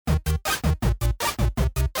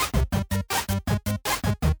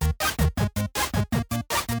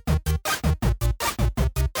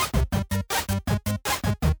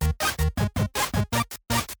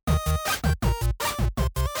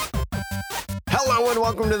Hello and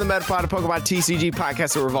welcome to the Metapod, a Pokemon TCG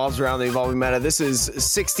podcast that revolves around the evolving meta. This is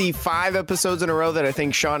 65 episodes in a row that I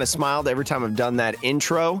think Sean has smiled every time I've done that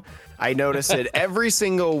intro. I notice it every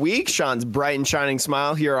single week. Sean's bright and shining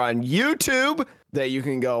smile here on YouTube that you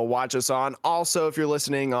can go watch us on. Also, if you're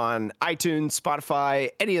listening on iTunes, Spotify,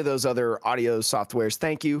 any of those other audio softwares,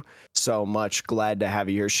 thank you so much. Glad to have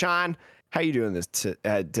you here. Sean, how are you doing this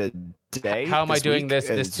today? How am I doing this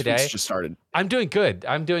today? It's just started. I'm doing good.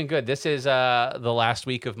 This is the last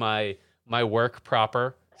week of my work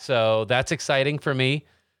proper, so that's exciting for me.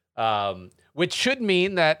 Which should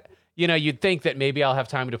mean that you'd think that maybe I'll have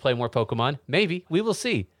time to play more Pokemon. Maybe we will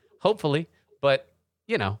see. Hopefully, but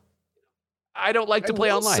I don't like to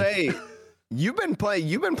play online. Say, you've been playing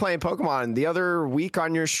Pokemon the other week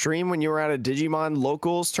on your stream when you were at a Digimon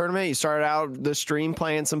Locals tournament. You started out the stream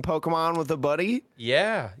playing some Pokemon with a buddy.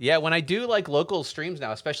 Yeah. When I do like local streams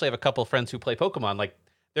now, especially I have a couple of friends who play Pokemon. Like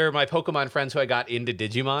they're my Pokemon friends who I got into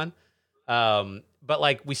Digimon. But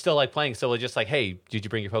like we still like playing. So we're just like, hey, did you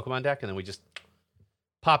bring your Pokemon deck? And then we just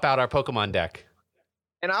pop out our Pokemon deck.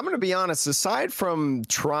 And I'm going to be honest, aside from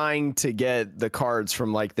trying to get the cards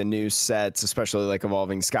from like the new sets, especially like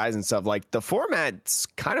Evolving Skies and stuff, like the format's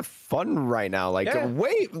kind of fun right now. Like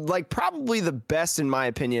probably the best in my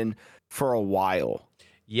opinion for a while.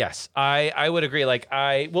 Yes, I would agree. Like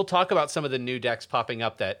we'll talk about some of the new decks popping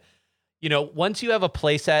up that, once you have a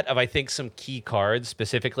play set of, I think, some key cards,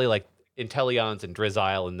 specifically like Inteleons and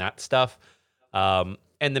Drizzile and that stuff, and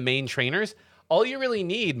the main trainers, all you really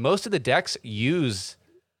need, most of the decks use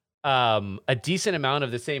a decent amount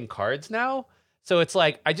of the same cards now. So it's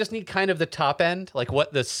like, I just need kind of the top end, like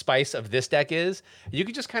what the spice of this deck is. You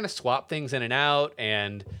can just kind of swap things in and out,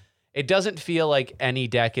 and it doesn't feel like any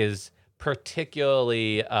deck is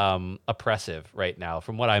particularly oppressive right now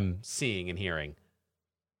from what I'm seeing and hearing.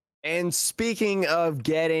 And speaking of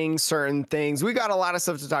getting certain things, we got a lot of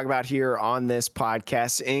stuff to talk about here on this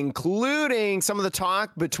podcast, including some of the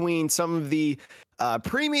talk between some of the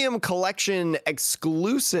premium collection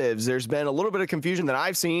exclusives. There's been a little bit of confusion that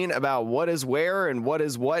I've seen about what is where and what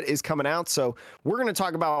is coming out. So we're going to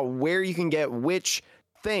talk about where you can get which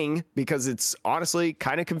thing, because it's honestly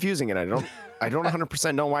kind of confusing, and I don't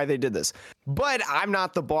 100% know why they did this. But I'm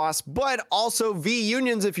not the boss. But also V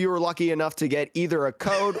Unions, if you were lucky enough to get either a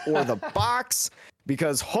code or the box,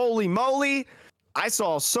 because holy moly, I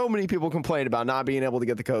saw so many people complain about not being able to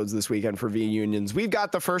get the codes this weekend for V Unions. We've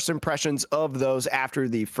got the first impressions of those after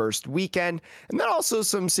the first weekend, and then also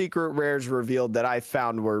some secret rares revealed that I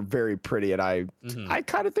found were very pretty, and I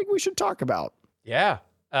kind of think we should talk about. Yeah.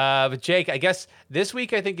 But Jake, I guess this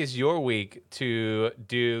week I think is your week to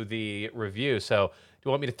do the review. So do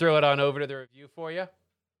you want me to throw it on over to the review for you?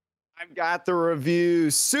 I've got the review.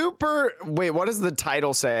 Wait, what does the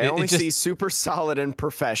title say? I only see Super Solid and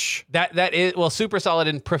Profesh. That is, well, Super Solid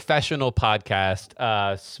and Professional Podcast.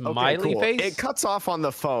 Smiley face. It cuts off on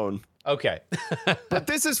the phone. Okay. But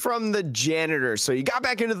this is from the janitor. So you got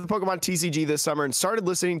back into the Pokemon TCG this summer and started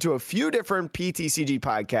listening to a few different PTCG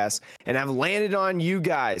podcasts, and have landed on you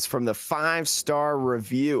guys from the 5-star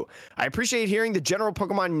review. I appreciate hearing the general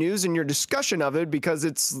Pokemon news and your discussion of it, because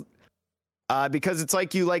it's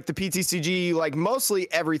like you like the PTCG, you like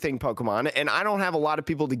mostly everything Pokemon, and I don't have a lot of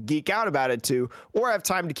people to geek out about it to, or have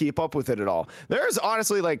time to keep up with it at all. There's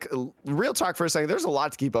honestly, like, real talk for a second, there's a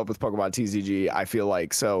lot to keep up with Pokemon TCG, I feel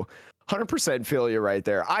like, so 100% feel you right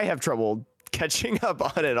there. I have trouble catching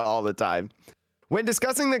up on it all the time. When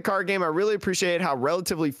discussing the card game, I really appreciate how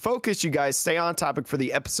relatively focused you guys stay on topic for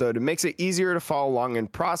the episode. It makes it easier to follow along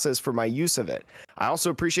and process for my use of it. I also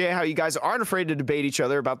appreciate how you guys aren't afraid to debate each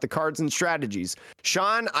other about the cards and strategies.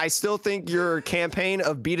 Sean, I still think your campaign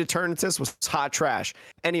of Beat Eternatus was hot trash.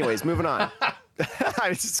 Anyways, moving on. I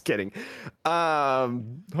was just kidding.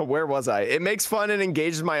 Where was I? It makes fun and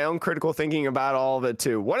engages my own critical thinking about all of it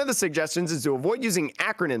too. One of the suggestions is to avoid using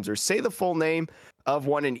acronyms or say the full name of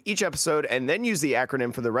one in each episode and then use the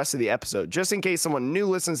acronym for the rest of the episode, just in case someone new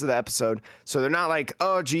listens to the episode, so they're not like,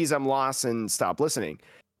 oh geez, I'm lost, and stop listening.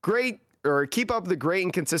 Keep up the great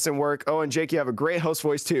and consistent work. Oh, and Jake, you have a great host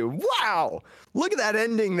voice too. Wow, look at that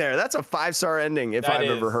ending there. That's a 5-star ending if I've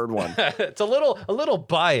ever heard one. It's a little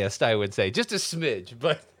biased, I would say, just a smidge,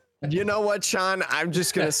 but you know what, Sean? I'm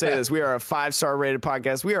just gonna say this: we are a 5-star rated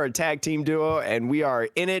podcast. We are a tag team duo, and we are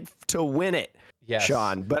in it to win it. Yes.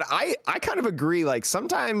 Sean, but I kind of agree. Like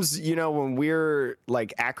sometimes, when we're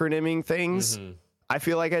like acronyming things, I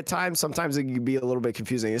feel like at times, sometimes it can be a little bit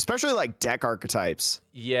confusing, especially like deck archetypes.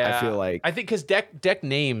 Yeah. I feel like. I think because deck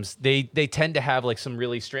names, they tend to have like some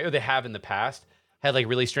really strange, or they have in the past had like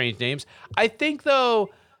really strange names. I think though,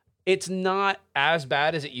 it's not as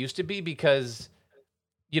bad as it used to be, because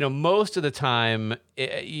most of the time,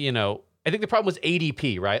 I think the problem was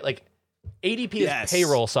ADP, right? Like ADP is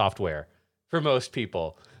payroll software for most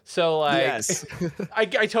people. So like, yes. I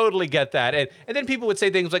totally get that. And then people would say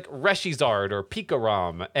things like Reshizard or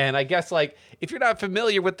Pikarom. And I guess like, if you're not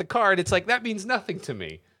familiar with the card, it's like, that means nothing to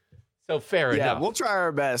me. So fair enough. Yeah, we'll try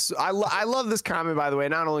our best. I love this comment, by the way,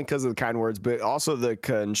 not only because of the kind words, but also the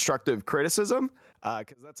constructive criticism,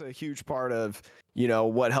 because that's a huge part of,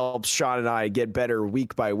 what helps Sean and I get better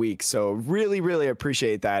week by week. So really, really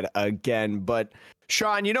appreciate that again. But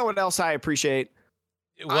Sean, you know what else I appreciate?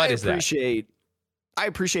 I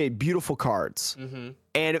appreciate beautiful cards. Mm-hmm.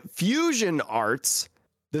 And Fusion Arts,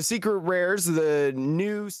 the Secret Rares, the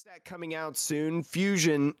new set coming out soon,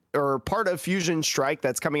 Fusion, or part of Fusion Strike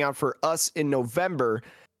that's coming out for us in November.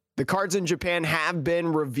 The cards in Japan have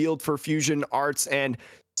been revealed for Fusion Arts, and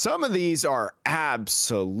some of these are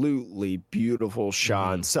absolutely beautiful,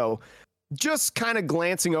 Sean. Mm-hmm. So just kind of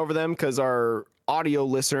glancing over them, because our audio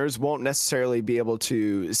listeners won't necessarily be able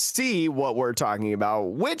to see what we're talking about.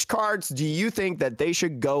 Which cards do you think that they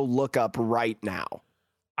should go look up right now?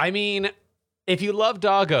 I mean, if you love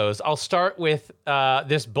doggos, I'll start with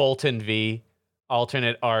this Bolton V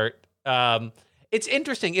alternate art. It's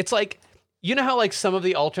interesting. It's like, how like some of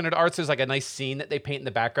the alternate arts, there's like a nice scene that they paint in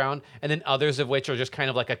the background, and then others of which are just kind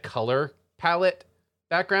of like a color palette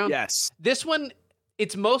background. Yes. This one,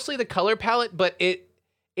 it's mostly the color palette, but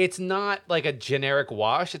it's not like a generic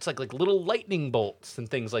wash. It's like little lightning bolts and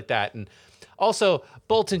things like that. And also,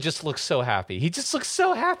 Bolton just looks so happy. He just looks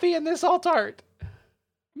so happy in this alt art. I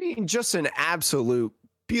mean, just an absolute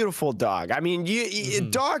beautiful dog. I mean,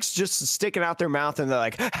 dogs just sticking out their mouth and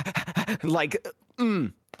they're like,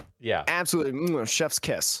 yeah, absolutely, chef's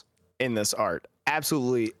kiss in this art.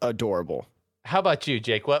 Absolutely adorable. How about you,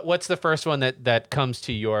 Jake? What's the first one that comes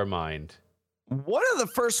to your mind? One of the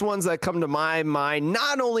first ones that come to my mind,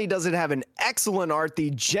 not only does it have an excellent art, the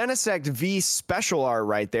Genesect V special art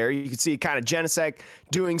right there. You can see kind of Genesect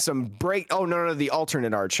doing some no, the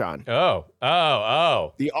alternate art, Sean. Oh.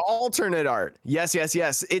 The alternate art. Yes.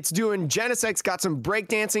 It's doing, Genesect's got some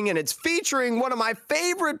breakdancing, and it's featuring one of my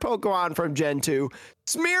favorite Pokemon from Gen 2,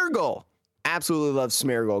 Smeargle. Absolutely love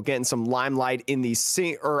Smeargle. Getting some limelight in the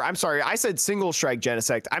I said single strike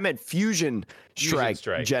Genesect. I meant fusion strike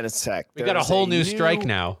Genesect. We got a whole new strike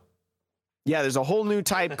now. Yeah, there's a whole new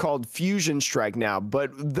type called Fusion Strike now.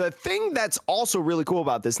 But the thing that's also really cool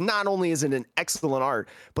about this, not only is it an excellent art,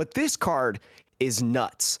 but this card is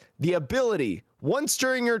nuts. The ability, once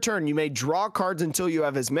during your turn, you may draw cards until you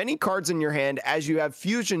have as many cards in your hand as you have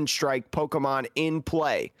Fusion Strike Pokemon in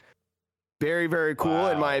play. Very, very cool,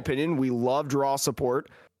 in my opinion. We love draw support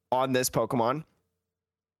on this Pokemon.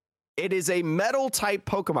 It is a metal type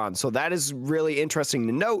Pokemon, so that is really interesting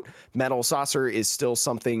to note. Metal Saucer is still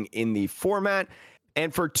something in the format.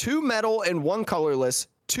 And for 2 metal and 1 colorless,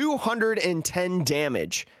 210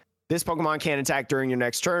 damage. This Pokemon can't attack during your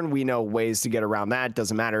next turn. We know ways to get around that.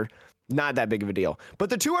 Doesn't matter. Not that big of a deal. But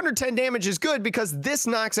the 210 damage is good because this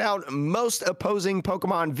knocks out most opposing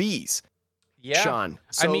Pokemon Vs. Yeah, Sean.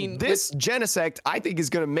 So this Genesect, I think,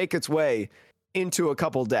 is going to make its way into a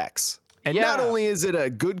couple decks. And not only is it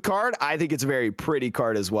a good card, I think it's a very pretty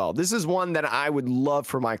card as well. This is one that I would love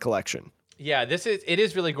for my collection. Yeah, it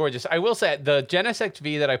is really gorgeous. I will say the Genesect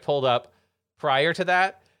V that I pulled up prior to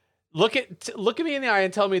that, look at me in the eye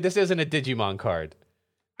and tell me this isn't a Digimon card.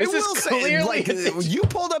 This is clearly you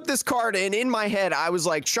pulled up this card, and in my head, I was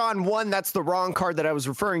like, Sean, 1, that's the wrong card that I was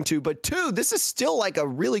referring to. But 2, this is still like a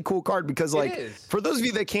really cool card because, like, for those of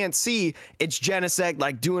you that can't see, it's Genesect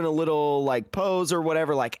like doing a little like pose or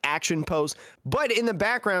whatever, like action pose. But in the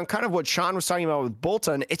background, kind of what Sean was talking about with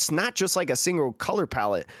Bolton, it's not just like a single color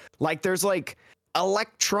palette. Like there's like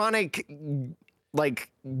electronic, like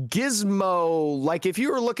gizmo, like if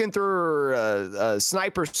you were looking through a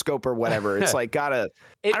sniper scope or whatever, it's like I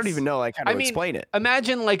don't even know like how to explain it.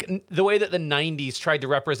 Imagine like the way that the 90s tried to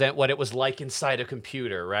represent what it was like inside a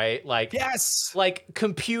computer, right? Like, yes, like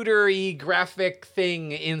computer-y graphic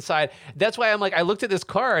thing inside. That's why I'm like, I looked at this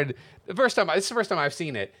card this is the first time I've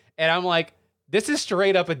seen it, and I'm like, this is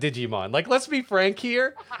straight up a Digimon. Like, let's be frank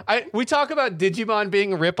here. We talk about Digimon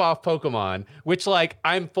being a rip-off Pokemon, which like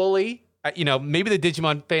I'm fully, maybe the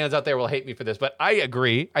Digimon fans out there will hate me for this, but I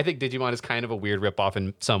agree. I think Digimon is kind of a weird ripoff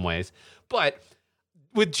in some ways. But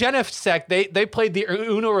with Genesect, they played the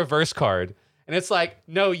Uno reverse card, and it's like,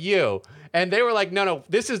 no, you. And they were like, no,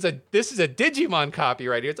 this is a Digimon copy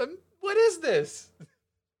right here. It's like, what is this?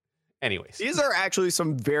 Anyways. These are actually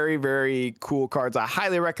some very, very cool cards. I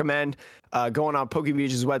highly recommend going on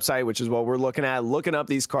PokeBeach's website, which is what we're looking up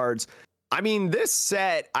these cards. I mean, this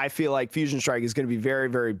set, I feel like Fusion Strike is going to be very,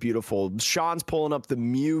 very beautiful. Sean's pulling up the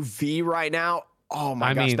Mew V right now. Oh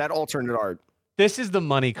my gosh, that alternate art. This is the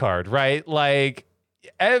money card, right? Like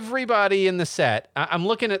everybody in the set. I'm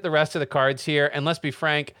looking at the rest of the cards here, and let's be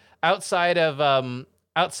frank, outside of some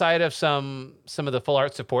of the full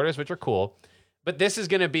art supporters, which are cool, but this is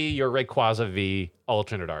going to be your Rayquaza V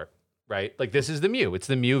alternate art, right? Like this is the Mew. It's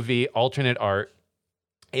the Mew V alternate art.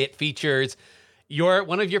 It features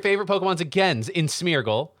one of your favorite Pokemons again in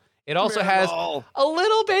Smeargle. It also has a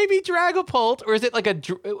little baby Dragapult, or is it like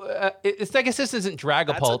it's I guess this isn't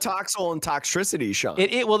Dragapult. That's a Toxel and Toxtricity, Sean.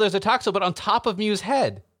 Well, there's a Toxel, but on top of Mew's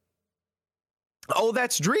head. Oh,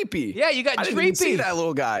 that's Dreepy. Yeah, you got Dreepy. I didn't even see that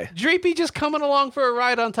little guy. Dreepy just coming along for a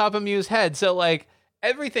ride on top of Mew's head. So like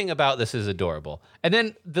everything about this is adorable. And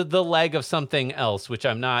then the leg of something else, which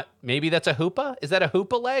I'm not. Maybe that's a Hoopa. Is that a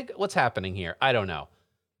Hoopa leg? What's happening here? I don't know,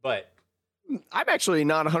 but. I'm actually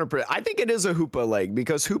not 100%. I think it is a Hoopa leg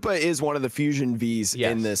because Hoopa is one of the Fusion Vs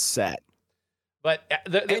in this set. But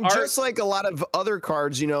just like a lot of other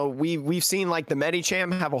cards, you know, we've seen like the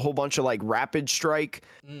Medicham have a whole bunch of like Rapid Strike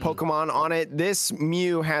Pokemon on it. This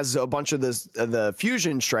Mew has a bunch of the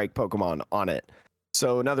Fusion Strike Pokemon on it.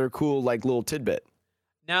 So another cool like little tidbit.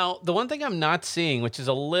 Now, the one thing I'm not seeing, which is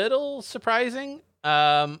a little surprising.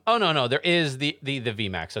 No, there is the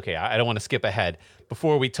VMAX. Okay, I don't want to skip ahead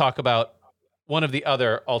before we talk about one of the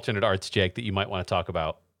other alternate arts, Jake, that you might want to talk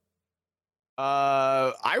about.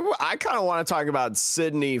 I kind of want to talk about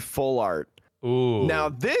Sydney Full Art. Ooh. Now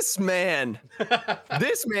this man,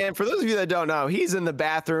 for those of you that don't know, he's in the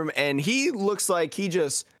bathroom and he looks like he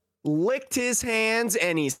just licked his hands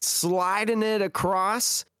and he's sliding it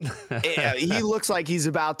across. He looks like he's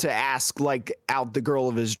about to ask like out the girl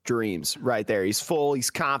of his dreams right there. He's full.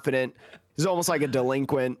 He's confident. He's almost like a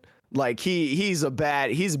delinquent. Like he's a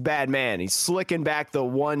bad man. He's slicking back the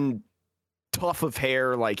one tuft of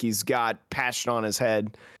hair like he's got passion on his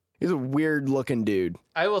head. He's a weird looking dude.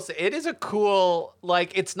 I will say it is a cool,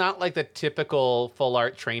 like it's not like the typical full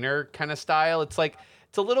art trainer kind of style. It's like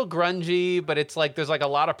it's a little grungy, but it's like there's like a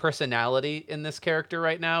lot of personality in this character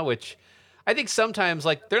right now, which I think sometimes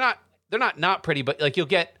like they're not pretty, but like you'll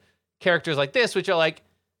get characters like this which are like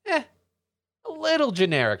a little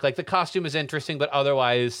generic. Like the costume is interesting, but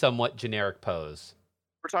otherwise somewhat generic pose.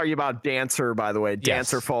 We're talking about Dancer, by the way.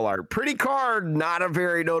 Dancer Full Art. Pretty card, not a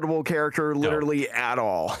very notable character, literally at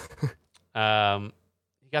all. You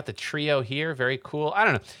got the trio here. Very cool. I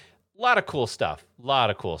don't know. A lot of cool stuff.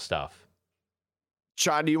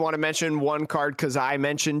 Sean, do you want to mention one card because I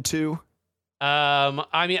mentioned two?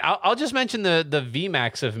 I mean, I'll just mention the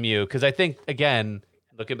VMAX of Mew because I think, again,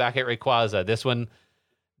 looking back at Rayquaza, this one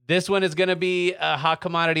is going to be a hot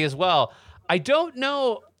commodity as well. I don't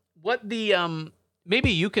know what the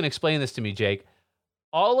maybe you can explain this to me, Jake.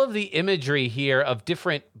 All of the imagery here of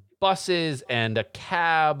different buses and a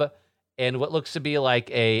cab and what looks to be like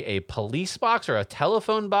a police box or a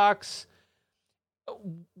telephone box.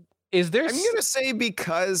 Is there? I'm gonna say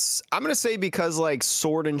because like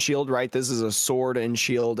Sword and Shield, right? This is a Sword and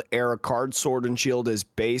Shield era card. Sword and Shield is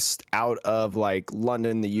based out of like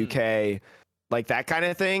London, the UK, like that kind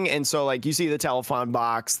of thing. And so like you see the telephone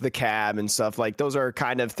box, the cab, and stuff like those are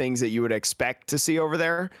kind of things that you would expect to see over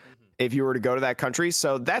there if you were to go to that country.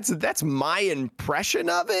 So that's my impression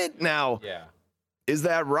of it. Now, is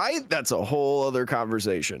that right? That's a whole other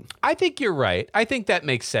conversation. I think you're right. I think that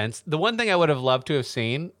makes sense. The one thing I would have loved to have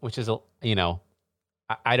seen, which is,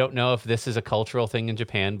 I don't know if this is a cultural thing in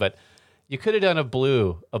Japan, but you could have done a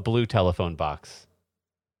blue telephone box.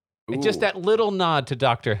 And just that little nod to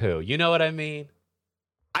Doctor Who. You know what I mean?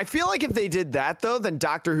 I feel like if they did that, though, then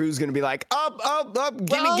Doctor Who's going to be like,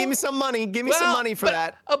 give me some money. Give me some money for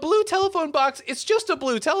that. A blue telephone box, it's just a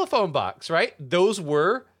blue telephone box, right? Those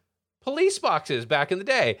were police boxes back in the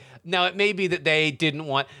day. Now, it may be that they didn't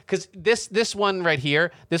want, because this one right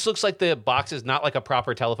here, this looks like the box is not like a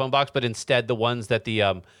proper telephone box, but instead the ones that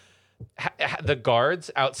the guards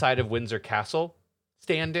outside of Windsor Castle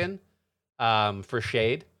stand in for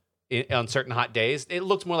shade on certain hot days. It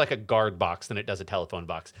looks more like a guard box than it does a telephone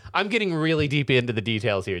box. I'm getting really deep into the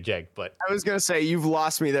details here, Jake, but I was going to say, you've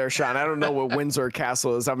lost me there, Sean. I don't know what Windsor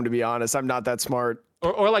Castle is. I'm going to be honest. I'm not that smart.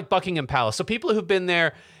 Or like Buckingham Palace. So people who've been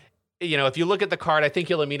there, if you look at the card, I think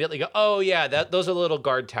you'll immediately go, oh yeah, those are the little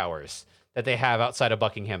guard towers that they have outside of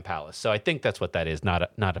Buckingham Palace. So I think that's what that is, not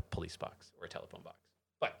a police box or a telephone box.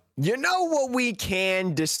 But you know what we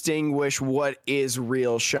can distinguish what is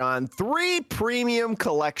real, Sean? 3 premium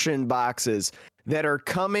collection boxes that are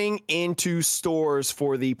coming into stores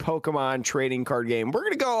for the Pokemon trading card game. We're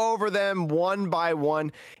going to go over them one by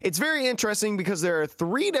one. It's very interesting because there are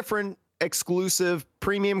 3 different exclusive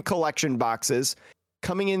premium collection boxes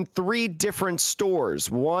coming in 3 different stores.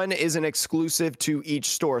 One is an exclusive to each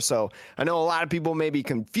store. So I know a lot of people may be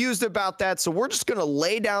confused about that. So we're just going to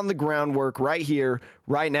lay down the groundwork right here,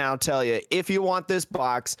 right now, tell you if you want this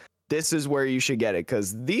box, this is where you should get it.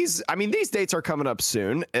 Because these dates are coming up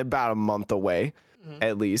soon, about a month away,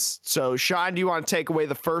 at least. So Sean, do you want to take away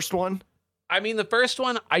the first one? I mean, the first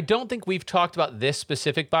one, I don't think we've talked about this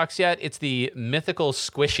specific box yet. It's the Mythical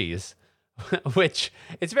Squishies, which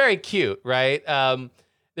it's very cute, right?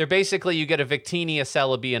 They're basically, you get a Victini, a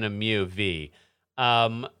Celebi, and a Mew V.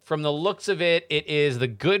 From the looks of it, it is the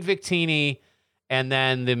good Victini, and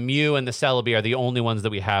then the Mew and the Celebi are the only ones that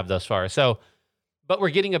we have thus far. So, but we're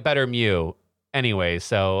getting a better Mew anyway.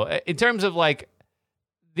 So in terms of like,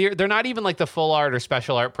 they're not even like the full art or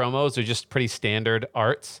special art promos. They're just pretty standard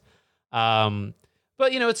arts.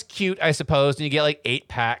 But, you know, it's cute, I suppose, and you get like 8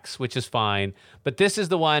 packs, which is fine. But this is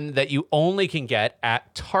the one that you only can get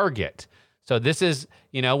at Target. So this is,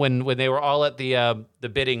 you know, when they were all at the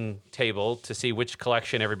bidding table to see which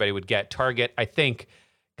collection everybody would get, Target, I think,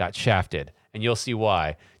 got shafted. And you'll see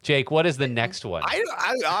why. Jake, what is the next one? I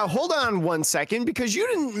hold on one second, because you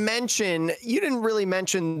didn't really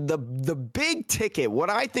mention the big ticket. What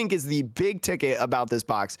I think is the big ticket about this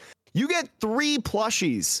box. You get 3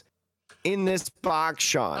 plushies in this box,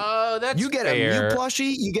 Sean. Oh, that's You get fair. a Mew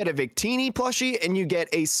plushie, you get a Victini plushie, and you get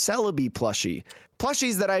a Celebi plushie.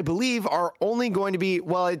 Plushies that I believe are only going to be,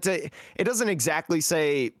 well, it doesn't exactly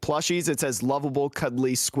say plushies. It says lovable,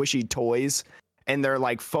 cuddly, squishy toys. And they're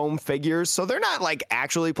like foam figures. So they're not like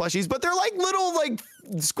actually plushies, but they're like little like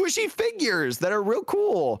squishy figures that are real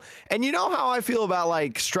cool. And you know how I feel about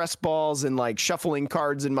like stress balls and like shuffling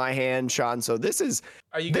cards in my hand, Sean. So this is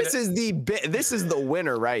the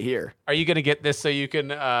winner right here. Are you going to get this so you can,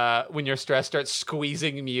 when you're stressed, start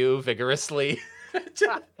squeezing Mew vigorously?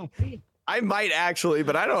 I might actually,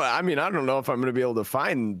 but I don't know if I'm going to be able to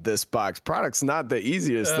find this box. Product's not the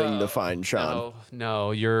easiest thing to find, Sean.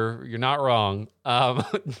 No, you're not wrong.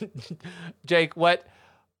 Jake, what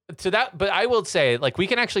to that? But I will say, like, we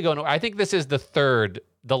can actually go. I think this is the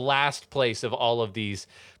last place of all of these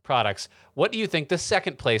products. What do you think the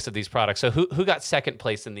second place of these products? So who got second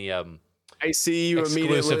place in the I see you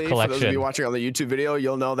immediately. For those of you watching on the YouTube video,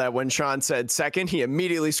 you'll know that when Sean said second, he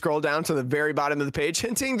immediately scrolled down to the very bottom of the page,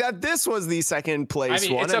 hinting that this was the second place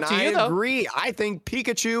one. It's up to you, I agree. I think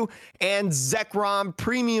Pikachu and Zekrom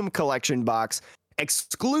Premium Collection box,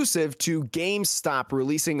 exclusive to GameStop,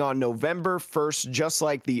 releasing on November 1st, just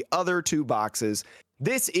like the other 2 boxes.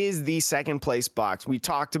 This is the second place box. We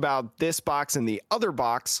talked about this box and the other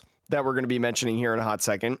box that we're going to be mentioning here in a hot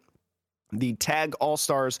second. The Tag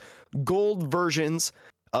All-Stars gold versions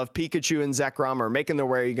of Pikachu and Zekrom are making their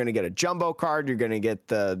way. You're going to get a jumbo card. You're going to get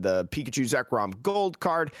the Pikachu Zekrom gold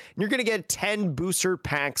card. And you're going to get 10 booster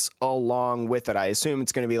packs along with it. I assume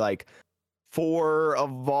it's going to be like 4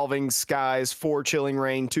 Evolving Skies, 4 Chilling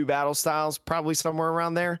Reign, 2 Battle Styles, probably somewhere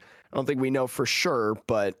around there. I don't think we know for sure,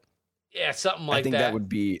 but yeah, something like that. I think that would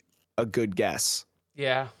be a good guess.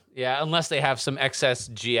 Yeah, unless they have some excess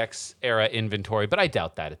GX era inventory, but I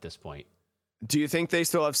doubt that at this point. Do you think they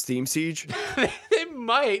still have Steam Siege? They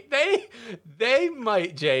might. They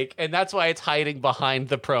might, Jake, and that's why it's hiding behind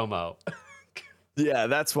the promo. Yeah,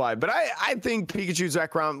 that's why. But I think Pikachu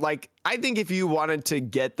Zekrom, like, I think if you wanted to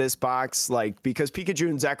get this box, like, because Pikachu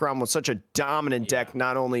and Zekrom was such a dominant deck,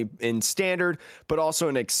 not only in standard, but also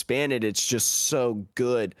in expanded, it's just so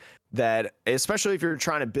good that, especially if you're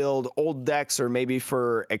trying to build old decks or maybe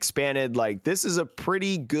for expanded, like, this is a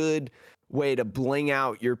pretty good way to bling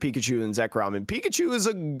out your Pikachu and Zekrom. And Pikachu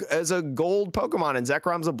is a gold Pokemon and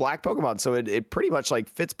Zekrom's a black Pokemon, so it pretty much like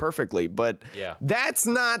fits perfectly. But yeah, that's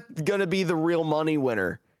not gonna be the real money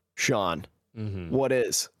winner, Sean. What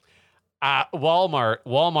is?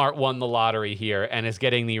 Walmart won the lottery here and is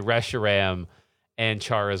getting the Reshiram and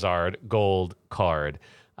Charizard gold card.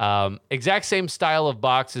 Exact same style of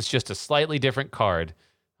box, it's just a slightly different card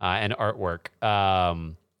and artwork.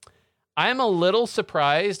 I'm a little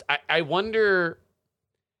surprised. I wonder,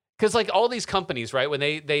 because like all these companies, right, when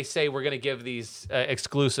they say we're going to give these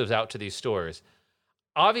exclusives out to these stores,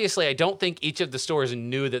 obviously I don't think each of the stores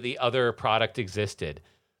knew that the other product existed,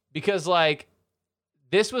 because like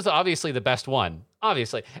this was obviously the best one,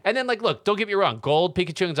 obviously. And then like, look, don't get me wrong, gold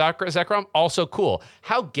Pikachu and Zekrom, also cool.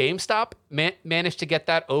 How GameStop managed to get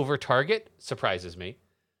that over Target surprises me.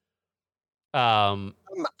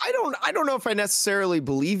 I don't know if I necessarily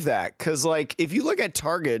believe that, because like if you look at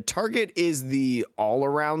Target is the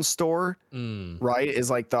all-around store, right? Is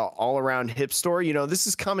like the all-around hip store. You know, this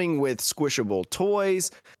is coming with squishable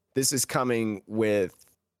toys. This is coming with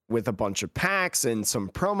with a bunch of packs and some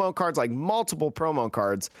promo cards, like multiple promo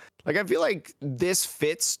cards. Like, I feel like this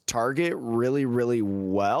fits Target really, really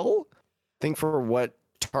well. I think for what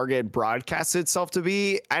Target broadcasts itself to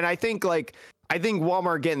be. And I think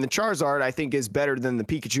Walmart getting the Charizard, I think, is better than the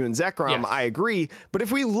Pikachu and Zekrom. Yes. I agree. But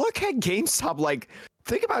if we look at GameStop, like,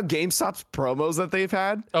 think about GameStop's promos that they've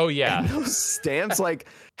had. Oh, yeah. And those stamps, like,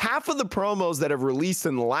 half of the promos that have released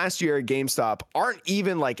in the last year at GameStop aren't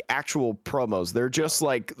even like actual promos. They're just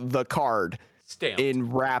like the card Stamped.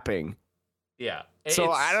 in wrapping. Yeah.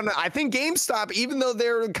 So I don't know. I think GameStop, even though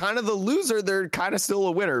they're kind of the loser, they're kind of still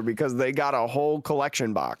a winner because they got a whole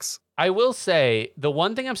collection box. I will say the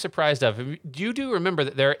one thing I'm surprised of, you do remember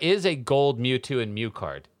that there is a gold Mewtwo and Mew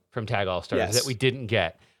card from Tag All-Stars that we didn't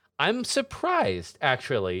get. I'm surprised,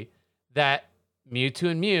 actually, that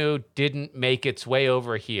Mewtwo and Mew didn't make its way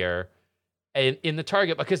over here in the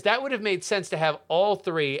Target, because that would have made sense to have all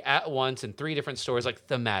three at once in three different stores, like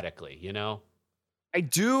thematically, you know? I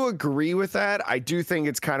do agree with that. I do think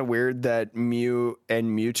it's kind of weird that Mew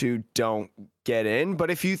and Mewtwo don't get in. But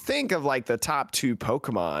if you think of like the top two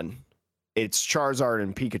Pokemon, it's Charizard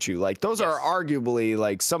and Pikachu. Like those are arguably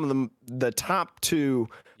like some of the top two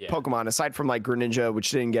Pokemon, aside from like Greninja, which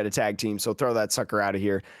didn't get a tag team. So throw that sucker out of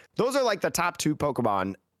here. Those are like the top two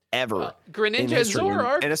Pokemon ever. Greninja and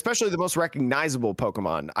Zoroark. And especially the most recognizable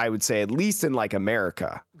Pokemon, I would say, at least in like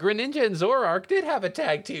America. Greninja and Zoroark did have a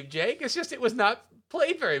tag team, Jake. It's just it was not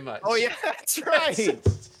played very much. Oh, yeah, that's right.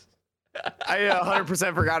 I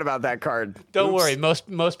 100% forgot about that card. Don't worry,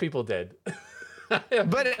 most people did.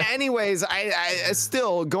 But anyways, I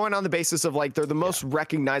still going on the basis of like they're the most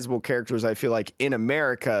recognizable characters, I feel like, in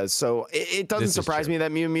America. So it doesn't surprise me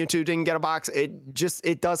that Mew and Mewtwo didn't get a box. It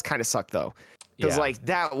does kind of suck though, because like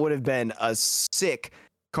that would have been a sick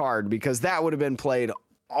card, because that would have been played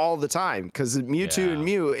all the time, because Mewtwo and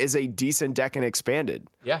Mew is a decent deck and expanded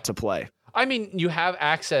to play. I mean, you have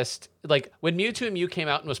access like when Mewtwo and Mew came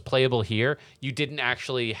out and was playable here, you didn't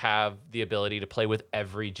actually have the ability to play with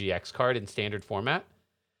every GX card in standard format.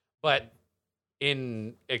 But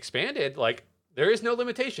in expanded, like there is no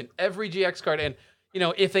limitation. Every GX card, and you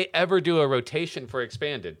know, if they ever do a rotation for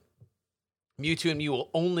expanded, Mewtwo and Mew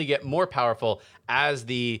will only get more powerful as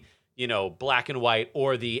the, you know, black and white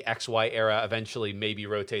or the XY era eventually maybe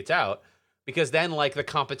rotates out, because then like the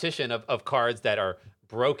competition of cards that are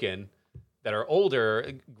broken, that are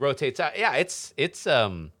older, rotates out. Yeah, it's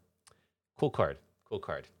cool card.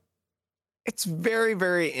 It's very,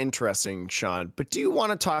 very interesting, Sean. But do you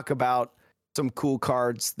want to talk about some cool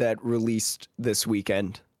cards that released this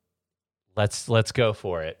weekend? Let's go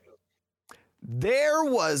for it. There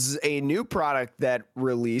was a new product that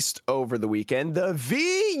released over the weekend. The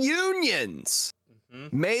V-Unions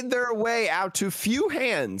made their way out to few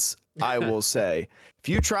hands, I will say. If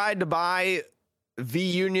you tried to buy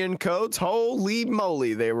V-Union codes, holy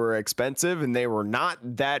moly, they were expensive and they were not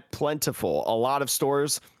that plentiful. A lot of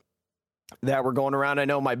stores that were going around, I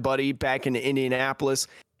know my buddy back in Indianapolis,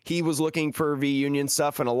 he was looking for V-Union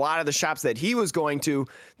stuff, and a lot of the shops that he was going to,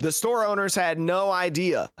 the store owners had no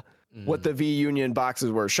idea what the V-Union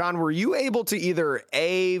boxes were. Sean, were you able to either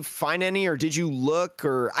find any, or did you look?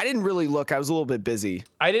 Or I didn't really look. I was a little bit busy.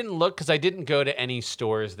 I didn't look because I didn't go to any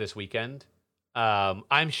stores this weekend.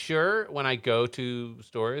 I'm sure when I go to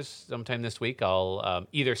stores sometime this week, I'll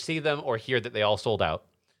either see them or hear that they all sold out.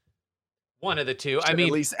 One of the two. I mean,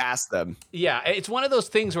 at least ask them. Yeah, it's one of those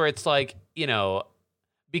things where it's like, you know,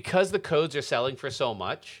 because the codes are selling for so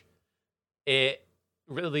much, at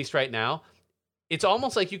least right now, it's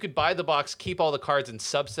almost like you could buy the box, keep all the cards, and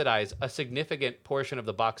subsidize a significant portion of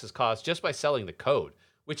the box's cost just by selling the code,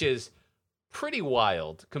 which is pretty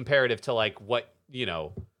wild comparative to like what, you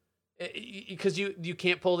know, because you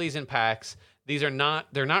can't pull these in packs. They're not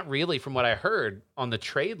really, from what I heard on the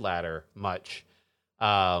trade ladder, much.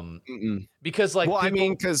 Because like, well, I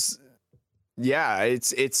mean, because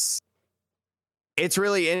it's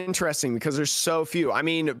really interesting because there's so few. I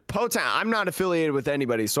mean, Potown, I'm not affiliated with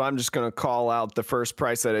anybody, so I'm just going to call out the first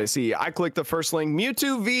price that I see. I click the first link,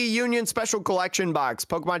 Mewtwo V Union Special Collection Box,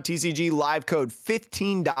 Pokemon TCG live code,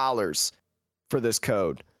 $15 for this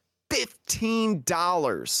code.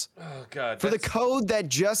 $15. Oh, God. For the code that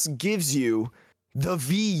just gives you the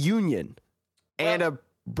V Union and a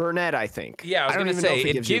Burnett, I think. Yeah, I was going to say,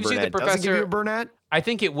 it gives you the Professor. Does it give you a Burnett? I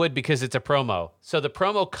think it would, because it's a promo. So the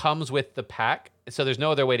promo comes with the pack. So there's no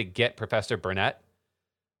other way to get Professor Burnett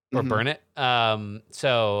or Burnett.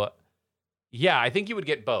 So yeah, I think you would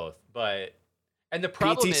get both. And the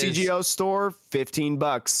problem is PTCGO store,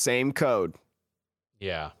 $15, same code.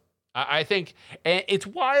 Yeah, I think it's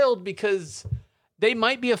wild because they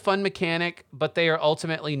might be a fun mechanic, but they are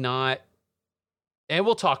ultimately not And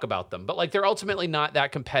we'll talk about them, but like they're ultimately not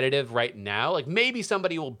that competitive right now. Like maybe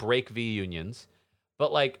somebody will break V unions,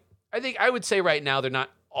 but like I would say right now they're not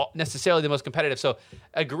necessarily the most competitive. So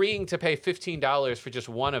agreeing to pay $15 for just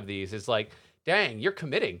one of these is like, dang, you're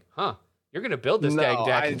committing, huh? You're gonna build this dang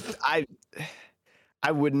deck.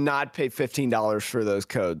 I would not pay $15 for those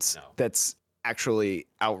codes. No. That's actually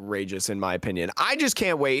outrageous in my opinion. I just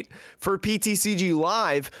can't wait for PTCG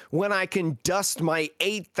Live when I can dust my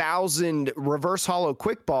 8,000 reverse hollow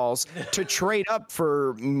quick balls to trade up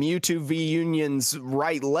for Mewtwo V Union's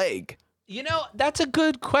right leg. You know, that's a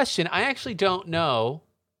good question. I actually don't know.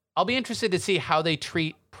 I'll be interested to see how they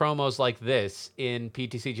treat promos like this in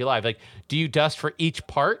PTCG Live. Like, do you dust for each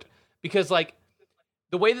part? Because like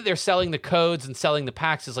the way that they're selling the codes and selling the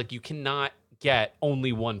packs is like you cannot get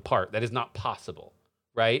only one part. That is not possible,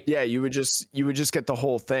 right? Yeah, you would just get the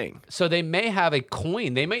whole thing. So they may have a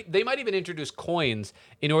coin. They might even introduce coins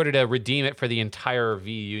in order to redeem it for the entire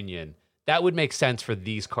V Union. That would make sense for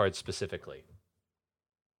these cards specifically.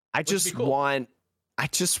 I just want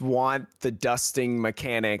the dusting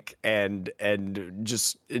mechanic and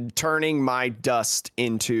just turning my dust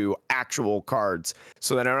into actual cards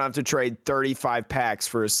so that I don't have to trade 35 packs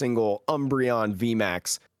for a single Umbreon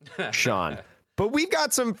VMAX, Sean. But we've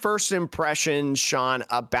got some first impressions, Sean,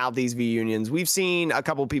 about these V Unions. We've seen a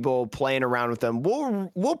couple people playing around with them.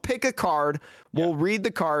 We'll pick a card, we'll read the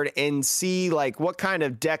card, and see like what kind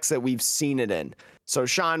of decks that we've seen it in. So,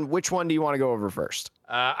 Sean, which one do you want to go over first?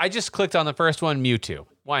 I just clicked on the first one, Mewtwo.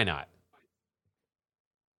 Why not?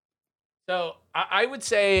 So I would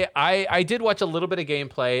say I did watch a little bit of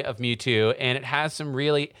gameplay of Mewtwo, and it has some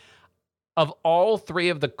really, of all three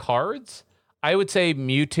of the cards, I would say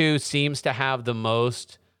Mewtwo seems to have the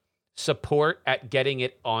most support at getting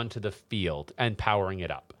it onto the field and powering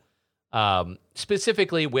it up,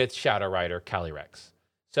 specifically with Shadow Rider Calyrex.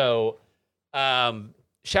 So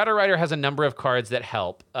Shadow Rider has a number of cards that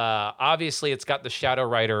help. Obviously, it's got the Shadow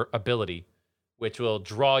Rider ability, which will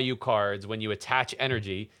draw you cards when you attach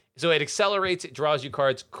energy. So it accelerates, it draws you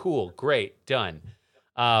cards. Cool, great, done.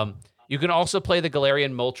 You can also play the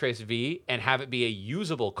Galarian Moltres V and have it be a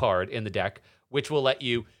usable card in the deck, which will let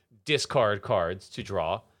you discard cards to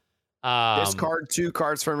draw. Discard 2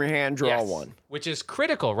 cards from your hand, draw 1. Which is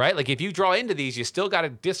critical, right? Like if you draw into these, you still got to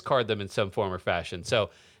discard them in some form or fashion. So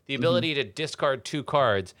the ability to discard 2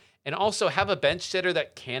 cards and also have a bench sitter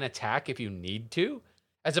that can attack if you need to,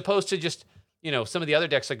 as opposed to just, some of the other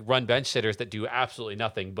decks like run bench sitters that do absolutely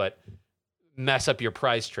nothing but mess up your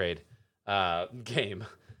prize trade game.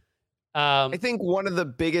 I think one of the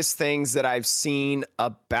biggest things that I've seen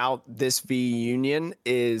about this V Union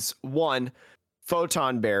is, one,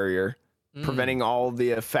 Photon Barrier, preventing all of the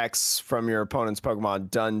effects from your opponent's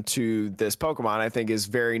Pokemon done to this Pokemon, I think is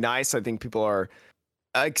very nice. I think people are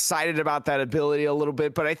excited about that ability a little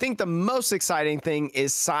bit, but I think the most exciting thing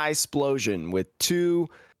is Psysplosion with 2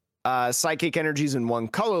 psychic energies and 1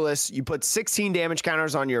 colorless. You put 16 damage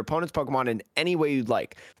counters on your opponent's Pokemon in any way you'd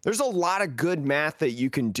like. There's a lot of good math that you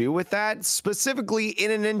can do with that, specifically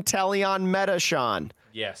in an Inteleon meta, Sean.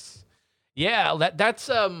 Yes. Yeah, that's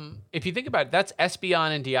if you think about it, that's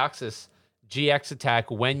Espeon and Deoxys GX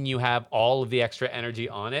attack when you have all of the extra energy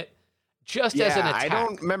on it. Just as an attack. I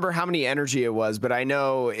don't remember how many energy it was, but I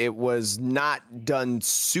know it was not done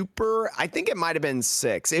super. I think it might have been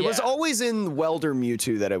 6. It was always in Welder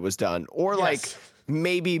Mewtwo that it was done, or like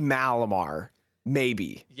maybe Malamar,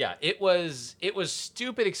 maybe. Yeah, it was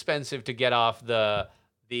stupid expensive to get off the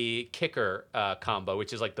kicker combo,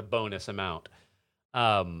 which is like the bonus amount.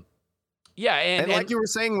 Yeah, and like you were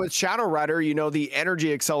saying with Shadow Rider, the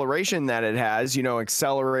energy acceleration that it has,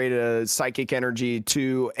 accelerate a psychic energy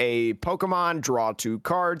to a Pokemon, draw 2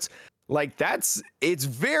 cards. Like it's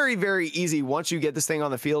very, very easy once you get this thing on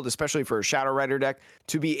the field, especially for a Shadow Rider deck,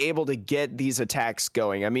 to be able to get these attacks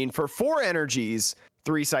going. I mean, for 4 energies,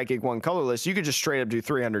 3 psychic, 1 colorless, you could just straight up do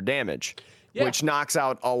 300 damage, which knocks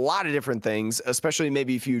out a lot of different things, especially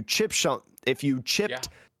maybe if you chipped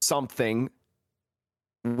something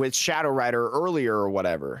with Shadow Rider earlier or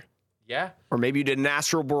whatever. Yeah. Or maybe you did an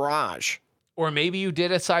Astral Barrage. Or maybe you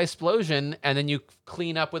did a Psysplosion and then you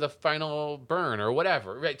clean up with a final burn or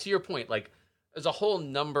whatever. Right. To your point, like there's a whole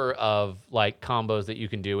number of like combos that you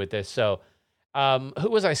can do with this. So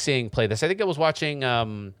who was I seeing play this? I think I was watching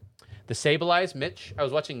the Sableye, Mitch. I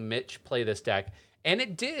was watching Mitch play this deck. And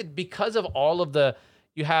it did because of all of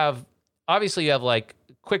you have like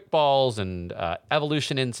Quick Balls and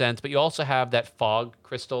Evolution Incense, but you also have that Fog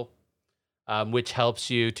Crystal, which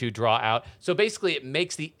helps you to draw out. So basically, it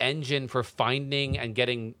makes the engine for finding and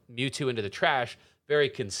getting Mewtwo into the trash very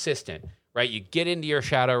consistent, right? You get into your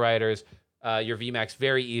Shadow Riders, your VMAX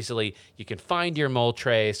very easily. You can find your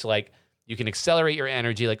Moltres, like you can accelerate your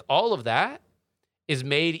energy, like all of that is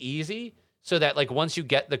made easy so that like once you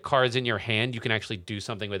get the cards in your hand, you can actually do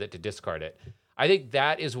something with it to discard it. I think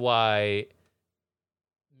that is why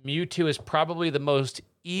Mewtwo is probably the most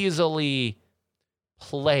easily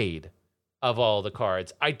played of all the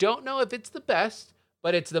cards. I don't know if it's the best,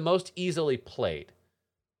 but it's the most easily played.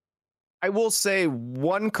 I will say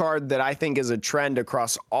one card that I think is a trend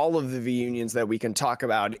across all of the V Unions that we can talk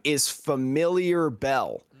about is Familiar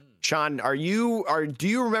Bell. Sean, do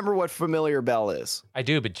you remember what Familiar Bell is? I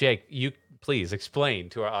do, but Jake, you please explain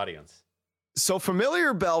to our audience. So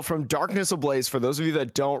Familiar Bell from Darkness Ablaze, for those of you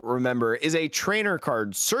that don't remember, is a trainer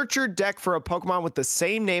card. Search your deck for a Pokemon with the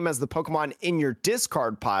same name as the Pokemon in your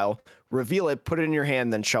discard pile, reveal it, put it in your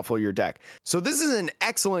hand, then shuffle your deck. So this is an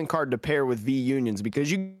excellent card to pair with V Unions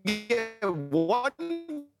because you get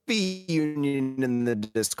one V Union in the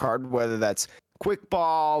discard, whether that's Quick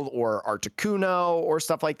Ball or Articuno or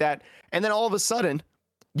stuff like that. And then all of a sudden,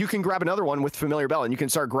 you can grab another one with Familiar Bell and you can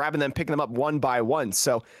start grabbing them, picking them up one by one.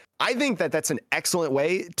 So I think that that's an excellent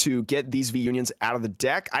way to get these V Unions out of the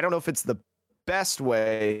deck. I don't know if it's the best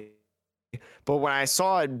way, but when I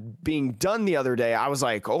saw it being done the other day, I was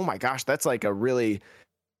like, oh my gosh, that's like a really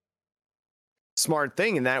smart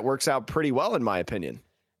thing. And that works out pretty well, in my opinion.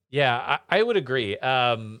 Yeah, I would agree.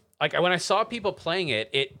 Like when I saw people playing it,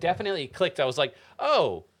 it definitely clicked. I was like,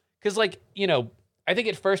 oh, because like, you know, I think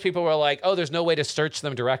at first people were like, oh, there's no way to search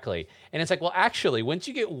them directly. And it's like, well, actually, once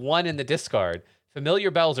you get one in the discard,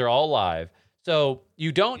 Familiar Bells are all live. So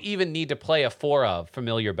you don't even need to play a 4 of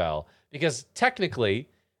Familiar Bell because technically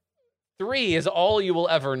 3 is all you will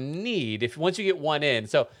ever need if once you get one in.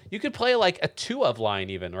 So you could play like a 2 of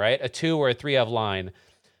line even, right? A 2 or a 3 of line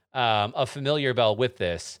of Familiar Bell with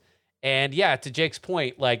this. And yeah, to Jake's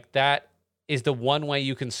point, like that is the one way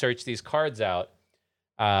you can search these cards out.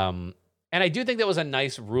 And I do think that was a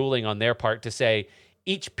nice ruling on their part to say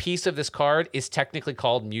each piece of this card is technically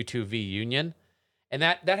called Mewtwo V Union. And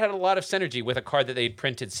that had a lot of synergy with a card that they'd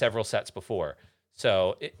printed several sets before.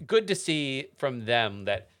 So good to see from them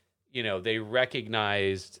that, you know, they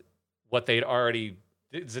recognized what they'd already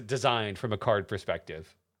designed from a card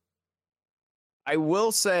perspective. I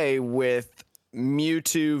will say with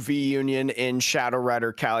Mewtwo V Union in Shadow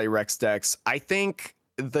Rider Calyrex decks, I think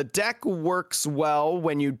the deck works well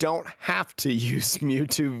when you don't have to use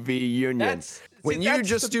Mewtwo V Union. When you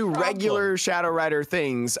just do regular Shadow Rider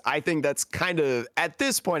things, I think that's kind of, at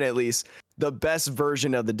this point at least, the best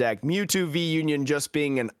version of the deck. Mewtwo V Union just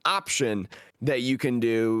being an option that you can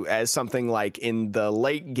do as something like in the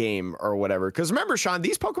late game or whatever. Because remember, Sean,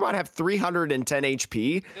 these Pokemon have 310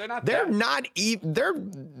 HP.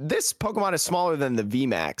 This Pokemon is smaller than the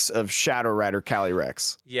VMAX of Shadow Rider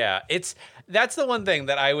Calyrex. Yeah, that's the one thing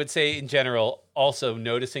that I would say in general, also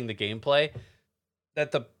noticing the gameplay,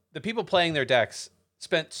 that the people playing their decks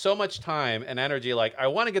spent so much time and energy, like, I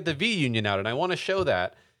want to get the V Union out and I want to show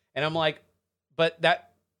that. And I'm like, but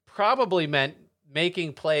that probably meant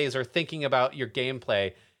making plays or thinking about your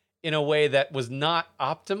gameplay in a way that was not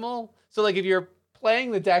optimal. So like if you're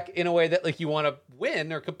playing the deck in a way that like you want to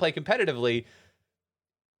win or play competitively,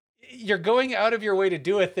 you're going out of your way to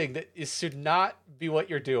do a thing that should not be what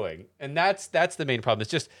you're doing. And that's the main problem.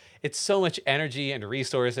 It's so much energy and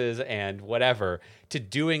resources and whatever to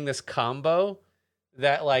doing this combo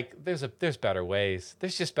that like there's better ways.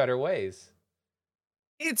 There's just better ways.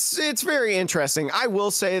 It's very interesting. I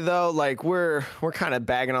will say though, like we're kind of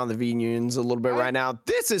bagging on the V Unions a little bit right now.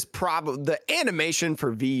 This is probably the animation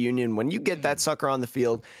for V Union. When you get that sucker on the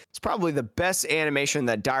field, it's probably the best animation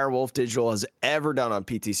that Direwolf Digital has ever done on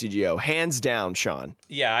PTCGO, hands down, Sean.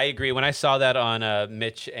 Yeah, I agree. When I saw that on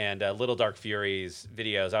Mitch and Little Dark Fury's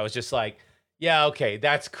videos, I was just like, yeah, okay,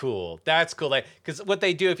 that's cool. That's cool. Like, because what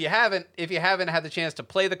they do, if you haven't had the chance to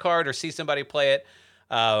play the card or see somebody play it,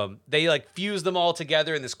 they like fuse them all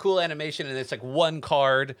together in this cool animation, and it's like one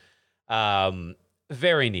card.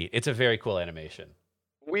 Very neat. It's a very cool animation.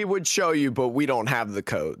 We would show you, but we don't have the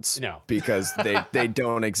codes. No, because they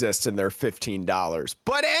don't exist and they're $15.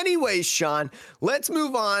 But anyways, Sean, let's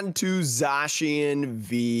move on to Zacian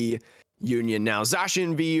V Union. Now,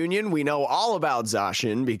 Zacian V Union, we know all about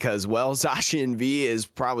Zacian because, well, Zacian V is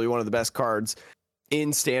probably one of the best cards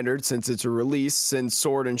in Standard since its release, since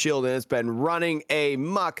Sword and Shield, and it's been running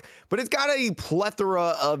amok, but it's got a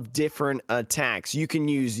plethora of different attacks. You can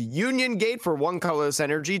use Union Gate for 1 colorless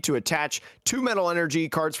energy to attach 2 metal energy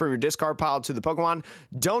cards from your discard pile to the Pokemon.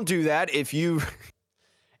 Don't do that. If you're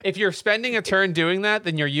spending a turn doing that,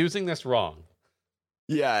 then you're using this wrong.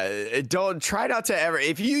 Yeah, don't try not to ever.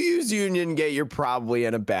 If you use Union Gate, you're probably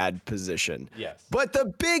in a bad position. Yes. But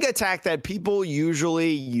the big attack that people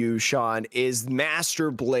usually use, Sean, is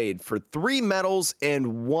Master Blade for 3 metals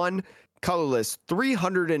and 1 colorless,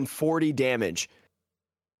 340 damage.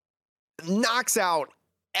 Knocks out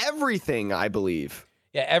everything, I believe.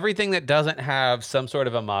 Yeah, everything that doesn't have some sort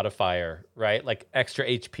of a modifier, right? Like extra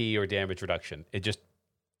HP or damage reduction. It just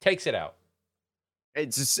takes it out.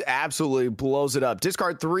 It just absolutely blows it up.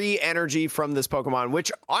 Discard 3 energy from this Pokemon, which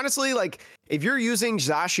honestly, like, if you're using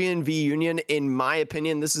Zacian V Union, in my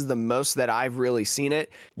opinion, this is the most that I've really seen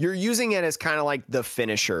it. You're using it as kind of like the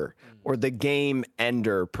finisher or the game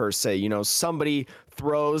ender, per se. You know, somebody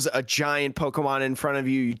throws a giant Pokemon in front of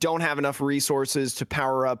you. You don't have enough resources to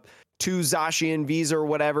power up 2 Zacian Vs or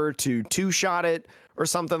whatever to 2-shot it or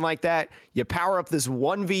something like that. You power up this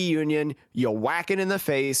 1V Union, you whack it in the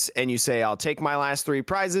face, and you say, I'll take my last 3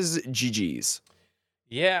 prizes, GG's.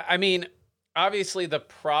 Yeah, I mean, obviously the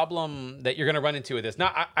problem that you're going to run into with this,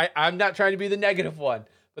 I'm not trying to be the negative one,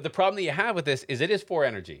 but the problem that you have with this is it is 4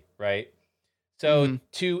 energy, right? So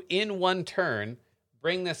to, in one turn,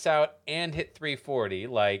 bring this out and hit 340,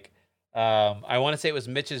 like, I want to say it was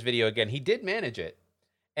Mitch's video again. He did manage it.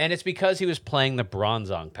 And it's because he was playing the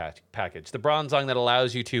Bronzong package. The Bronzong that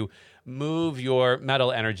allows you to move your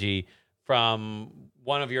metal energy from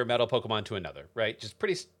one of your metal Pokemon to another, right? Just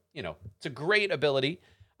pretty, you know, it's a great ability.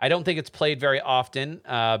 I don't think it's played very often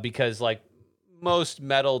because, like, most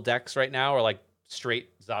metal decks right now are, like,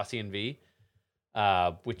 straight Zacian V,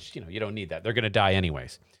 which, you know, you don't need that. They're going to die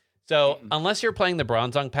anyways. So unless you're playing the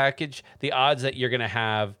Bronzong package, the odds that you're going to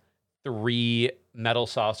have 3 metal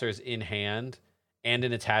saucers in hand and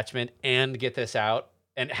an attachment and get this out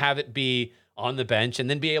and have it be on the bench and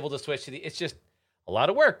then be able to switch to it's just a lot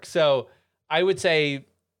of work. So I would say,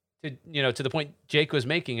 to the point Jake was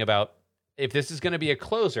making about if this is going to be a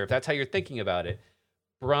closer, if that's how you're thinking about it,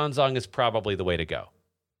 Bronzong is probably the way to go.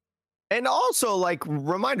 And also, like,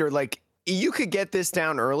 reminder, like, you could get this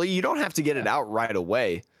down early. You don't have to get it out right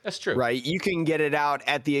away. That's true. Right? You can get it out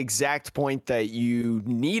at the exact point that you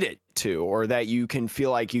need it to, or that you can feel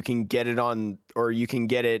like you can get it on, or you can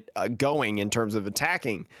get it going in terms of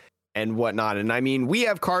attacking and whatnot. And I mean, we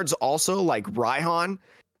have cards also like Raihan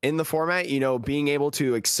in the format, you know, being able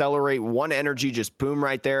to accelerate 1 energy, just boom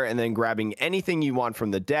right there, and then grabbing anything you want from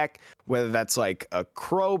the deck, whether that's like a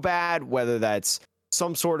Crobat, whether that's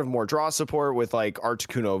some sort of more draw support with like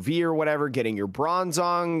Articuno V or whatever, getting your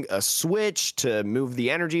Bronzong, a switch to move the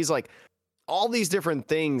energies, like all these different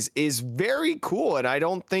things is very cool. And I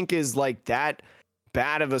don't think is like that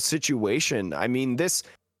bad of a situation. I mean,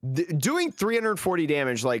 doing 340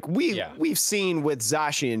 damage, like we've seen with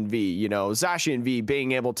Zacian V, you know, Zacian V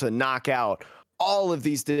being able to knock out all of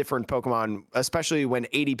these different Pokemon, especially when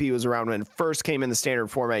ADP was around when it first came in the standard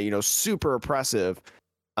format, you know, super oppressive.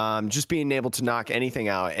 Just being able to knock anything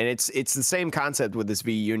out. And it's the same concept with this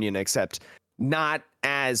V Union, except not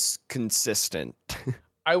as consistent.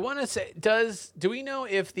 I want to say, do we know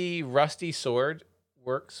if the Rusty Sword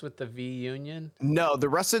works with the V Union? No, the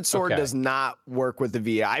Rusted Sword does not work with the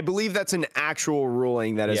V. I believe that's an actual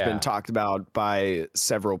ruling that has been talked about by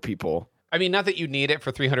several people. I mean, not that you need it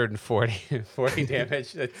for 340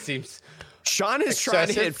 damage. That seems... Sean is trying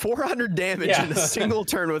to hit 400 damage in a single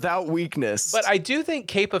turn without weakness. But I do think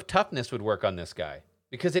Cape of Toughness would work on this guy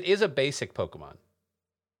because it is a basic Pokemon.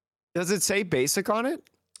 Does it say basic on it?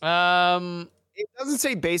 It doesn't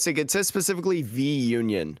say basic. It says specifically V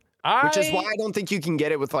Union, which is why I don't think you can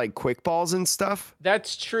get it with like quick balls and stuff.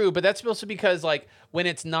 That's true, but that's mostly because like when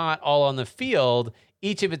it's not all on the field,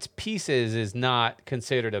 each of its pieces is not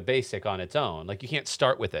considered a basic on its own. Like you can't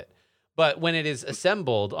start with it. But when it is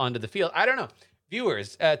assembled onto the field, I don't know.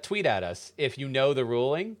 Viewers, tweet at us if you know the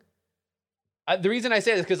ruling. The reason I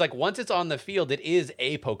say this is because like once it's on the field, it is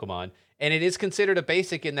a Pokemon, and it is considered a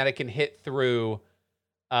basic in that it can hit through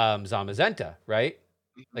Zamazenta, right?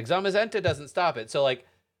 Like Zamazenta doesn't stop it. So like,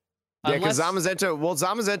 yeah, because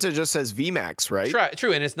Zamazenta just says VMAX, right?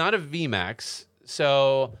 True, and it's not a VMAX.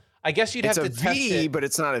 So I guess you'd have to test V, it. but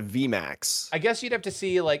it's not a VMAX. I guess you'd have to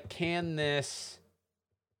see like, can this?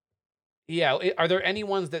 Yeah, are there any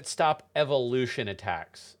ones that stop evolution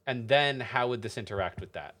attacks? And then how would this interact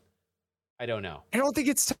with that? I don't know. I don't think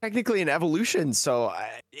it's technically an evolution. So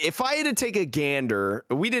if I had to take a gander,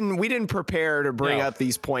 we didn't prepare to bring up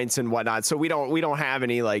these points and whatnot. So we don't have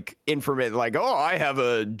any like information like, oh, I have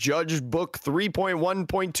a Judge Book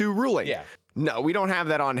 3.1.2 ruling. Yeah. No, we don't have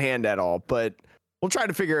that on hand at all. But we'll try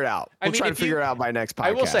to figure it out. We'll try to figure it out by next podcast.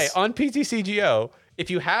 I will say on PTCGO, if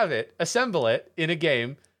you have it, assemble it in a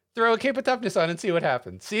game. Throw a Cape of Toughness on and see what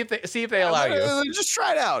happens. See if they allow you. Just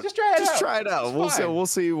try it out. Just try it out. It's We'll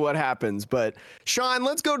see what happens. But Sean,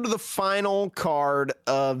 let's go to the final card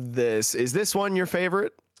of this. Is this one your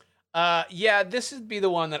favorite? Yeah, this would be the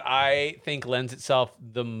one that I think lends itself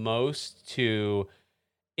the most to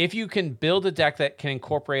if you can build a deck that can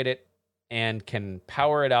incorporate it and can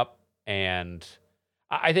power it up. And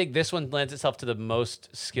I think this one lends itself to the most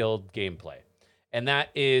skilled gameplay. And that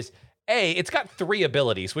is, it's got 3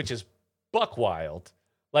 abilities, which is buck wild.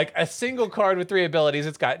 Like a single card with 3 abilities.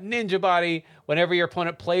 It's got Ninja Body. Whenever your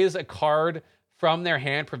opponent plays a card from their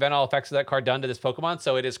hand, prevent all effects of that card done to this Pokemon.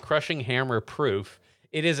 So it is Crushing Hammer proof.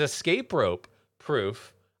 It is Escape Rope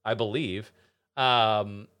proof, I believe.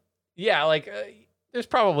 There's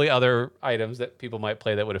probably other items that people might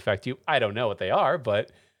play that would affect you. I don't know what they are,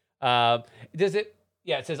 but does it?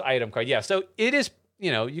 Yeah, it says item card. Yeah, so it is,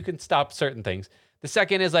 you can stop certain things. The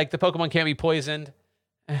second is like the Pokemon can't be poisoned.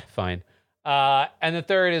 Fine. And the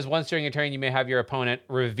third is once during your turn, you may have your opponent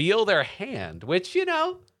reveal their hand, which,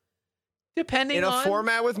 depending on... In a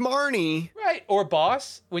format with Marnie. Right. Or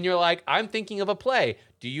boss, when you're like, I'm thinking of a play.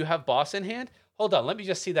 Do you have boss in hand? Hold on, let me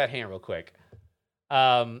just see that hand real quick.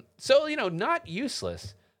 Not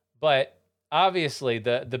useless. But obviously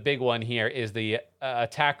the big one here is the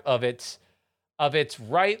attack of its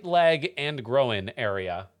right leg and growing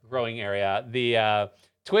area. The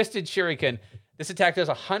Twisted Shuriken. This attack does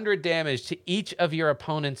 100 damage to each of your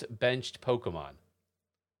opponent's benched Pokemon.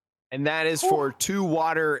 And that is for 2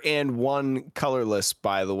 water and 1 colorless,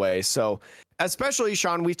 by the way. So, especially,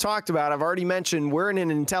 Sean, we've talked about, I've already mentioned, we're in an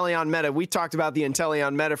Inteleon meta. We talked about the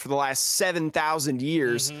Inteleon meta for the last 7,000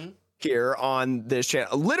 years here on this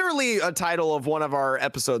channel. Literally, a title of one of our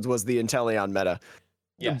episodes was the Inteleon meta.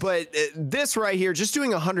 Yes. But this right here, just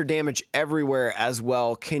doing 100 damage everywhere as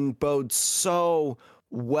well, can bode so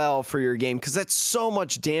well for your game because that's so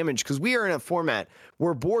much damage. Because we are in a format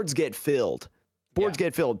where boards get filled.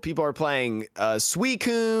 People are playing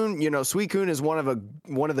Suicune. Suicune is one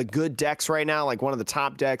of the good decks right now, like one of the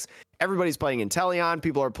top decks. Everybody's playing Inteleon.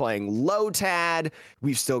 People are playing Lotad.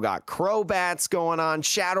 We've still got Crobats going on.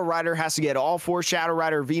 Shadow Rider has to get all 4 Shadow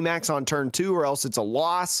Rider VMAX on turn 2 or else it's a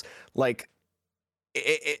loss.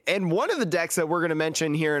 And one of the decks that we're going to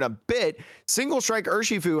mention here in a bit, Single Strike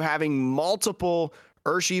Urshifu, having multiple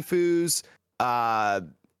Urshifus, Umbreons.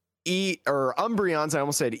 I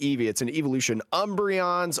almost said Eevee. It's an evolution.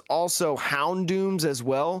 Umbreons, also Houndooms as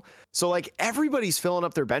well. So everybody's filling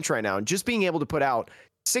up their bench right now, and just being able to put out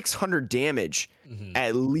 600 damage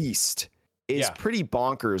at least is pretty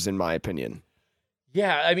bonkers in my opinion.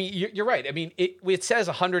 Yeah, I mean, you're right. I mean, it says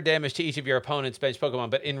 100 damage to each of your opponent's bench Pokemon,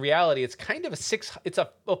 but in reality, it's kind of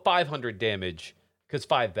a 500 damage because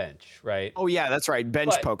 5 bench, right? Oh yeah, that's right.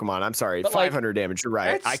 Bench Pokemon. I'm sorry, 500 damage. You're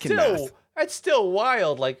right. I can math. That's still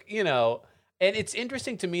wild. And it's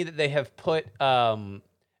interesting to me that they have put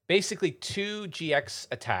basically 2 GX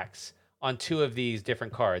attacks on 2 of these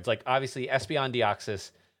different cards. Like obviously Espeon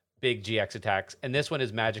Deoxys, big GX attacks, and this one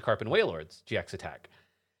is Magikarp and Wailord's GX attack.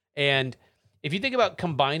 And if you think about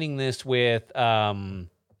combining this with, other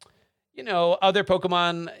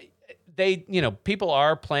Pokemon, people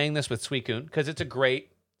are playing this with Suicune because it's a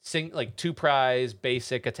great 2 prize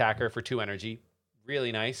basic attacker for 2 energy.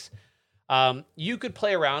 Really nice. You could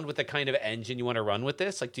play around with the kind of engine you want to run with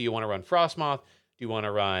this. Like, do you want to run Frostmoth? Do you want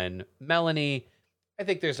to run Melanie? I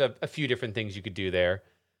think there's a few different things you could do there.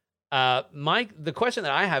 The question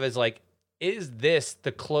that I have is this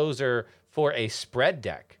the closer for a spread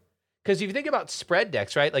deck? Because if you think about spread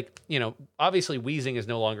decks, right? Obviously Weezing is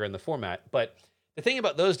no longer in the format, but the thing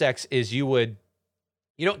about those decks is you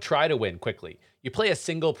don't try to win quickly. You play a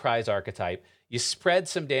single prize archetype, you spread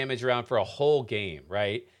some damage around for a whole game,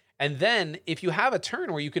 right? And then if you have a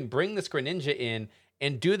turn where you can bring this Greninja in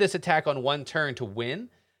and do this attack on 1 turn to win,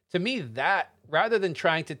 to me that, rather than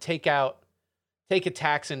trying to take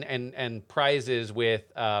attacks and prizes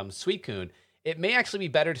with Suicune, it may actually be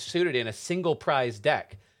better suited in a single prize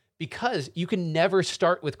deck. Because you can never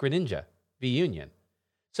start with Greninja V-Union.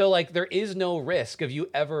 So there is no risk of you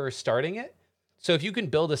ever starting it. So if you can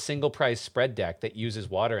build a single prize spread deck that uses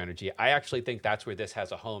water energy, I actually think that's where this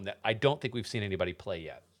has a home that I don't think we've seen anybody play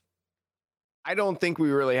yet. I don't think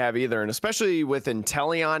we really have either. And especially with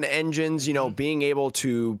Inteleon engines, being able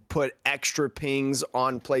to put extra pings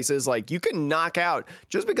on places you can knock out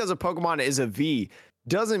just because a Pokemon is a V.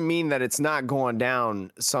 Doesn't mean that it's not going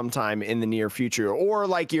down sometime in the near future. Or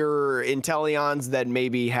your Inteleons that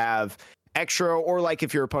maybe have extra, or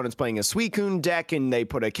if your opponent's playing a Suicune deck and they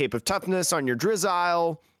put a Cape of Toughness on your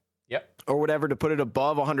Drizzile, or whatever to put it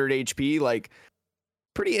above 100 HP,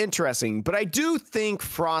 pretty interesting. But I do think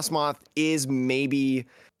Frostmoth is maybe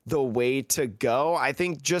the way to go. I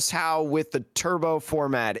think just how with the turbo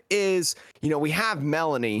format is, we have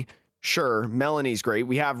Melanie. Sure, Melanie's great.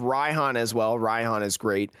 We have Raihan as well. Raihan is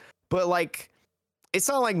great. But like, it's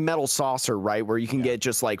not like Metal Saucer, right? Where you can get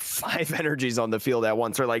just like 5 energies on the field at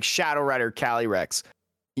once, or like Shadow Rider Calyrex.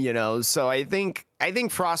 So I think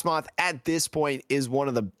Frostmoth at this point is one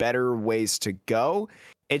of the better ways to go.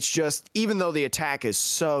 It's just, even though the attack is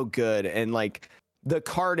so good and like the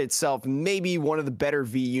card itself, maybe one of the better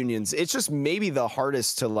V unions, it's just maybe the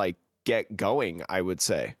hardest to like get going, I would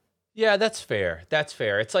say. Yeah, that's fair. That's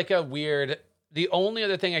fair. It's like a weird, the only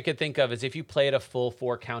other thing I could think of is if you played a full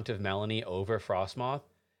 4 count of Melanie over Frostmoth,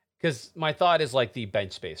 because my thought is like the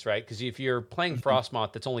bench space, right? Because if you're playing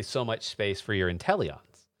Frostmoth, that's only so much space for your Inteleons.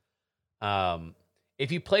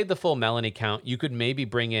 If you played the full Melanie count, you could maybe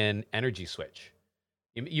bring in Energy Switch.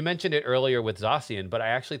 You mentioned it earlier with Zacian, but I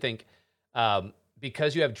actually think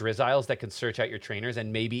because you have Drizziles that can search out your trainers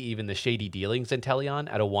and maybe even the Shady Dealings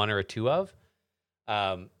Inteleon at a 1 or a 2 of,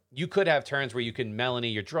 you could have turns where you can Melanie,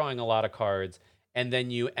 you're drawing a lot of cards, and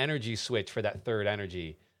then you Energy Switch for that 3rd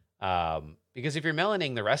energy. Because if you're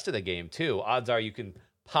Melaning the rest of the game too, odds are you can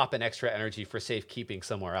pop an extra energy for safekeeping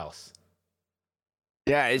somewhere else.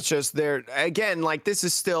 Yeah, it's just there again, like this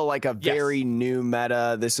is still like a very new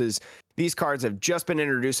meta. These cards have just been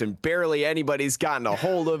introduced and barely anybody's gotten a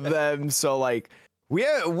hold of them. So like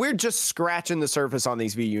we're just scratching the surface on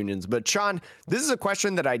these V unions. But Sean, this is a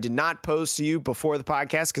question that I did not pose to you before the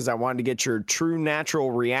podcast because I wanted to get your true natural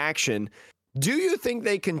reaction. Do you think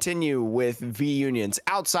they continue with V unions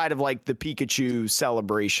outside of like the Pikachu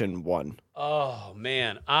celebration one? Oh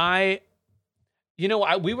man,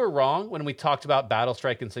 we were wrong when we talked about Battle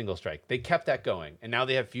Strike and Single Strike. They kept that going, and now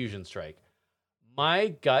they have Fusion Strike. My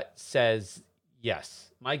gut says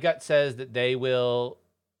yes. My gut says that they will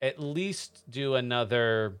at least do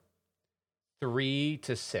another 3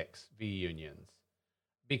 to 6 V unions,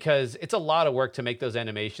 because it's a lot of work to make those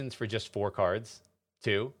animations for just 4 cards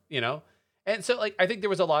too, And so like I think there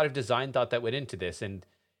was a lot of design thought that went into this, and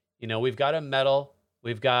we've got a metal,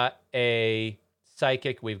 we've got a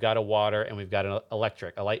psychic, we've got a water, and we've got an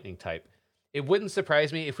electric, a lightning type. It wouldn't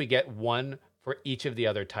surprise me if we get one for each of the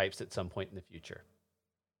other types at some point in the future.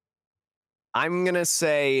 I'm going to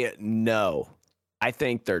say no. I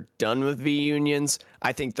think they're done with V unions.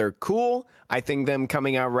 I think they're cool. I think them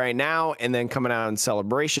coming out right now and then coming out in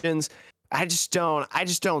celebrations, I just don't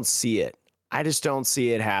see it. I just don't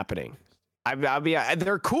see it happening.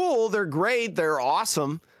 They're cool. They're great. They're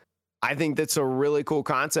awesome. I think that's a really cool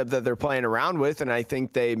concept that they're playing around with. And I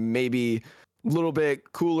think they may be a little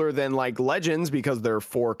bit cooler than like Legends because they're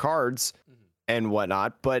 4 cards and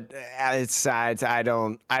whatnot. But I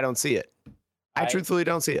don't see it. I truthfully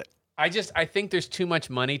don't see it. I think there's too much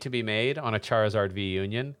money to be made on a Charizard V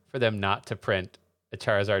Union for them not to print a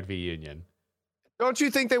Charizard V Union. Don't you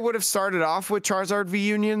think they would have started off with Charizard V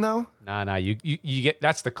Union though? Nah. You get,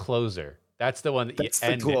 that's the closer. That's the one that that's you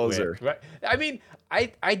end the closer. It with, right? I mean,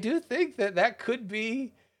 I do think that could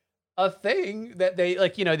be a thing that they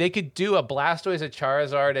like. They could do a Blastoise, a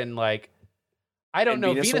Charizard, and like I don't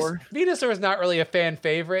know. Venusaur is not really a fan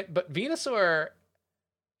favorite, but Venusaur.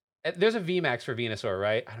 There's a VMAX for Venusaur,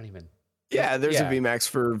 right? I don't even. Yeah, there's a VMAX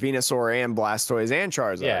for Venusaur and Blastoise and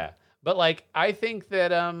Charizard. Yeah, but like I think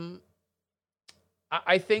that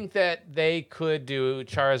they could do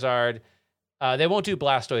Charizard. They won't do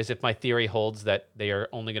Blastoise if my theory holds that they are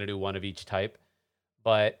only going to do one of each type.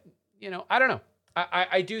 But I don't know.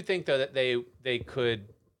 I do think though that they could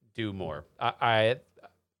do more. A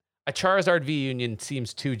Charizard V Union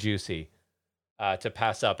seems too juicy to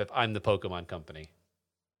pass up if I'm the Pokemon Company.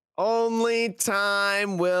 Only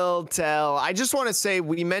time will tell. I just want to say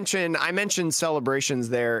I mentioned celebrations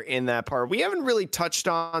there in that part. We haven't really touched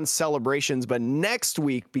on celebrations, but next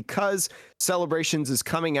week, because celebrations is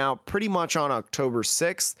coming out pretty much on October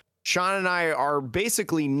 6th, Sean and I are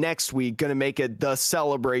basically next week going to make it the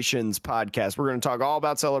Celebrations podcast. We're going to talk all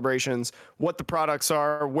about celebrations, what the products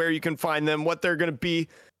are, where you can find them, what they're going to be,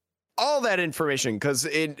 all that information. Because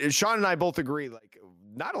Sean and I both agree, like,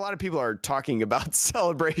 not a lot of people are talking about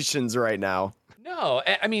celebrations right now. No,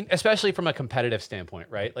 I mean, especially from a competitive standpoint,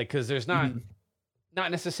 right? Like, because there's not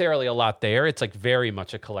necessarily a lot there. It's like very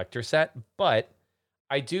much a collector set. But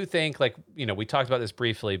I do think, like, we talked about this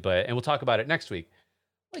briefly, and we'll talk about it next week.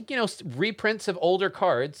 Like, reprints of older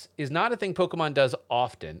cards is not a thing Pokemon does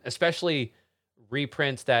often, especially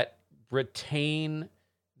reprints that retain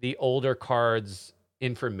the older cards'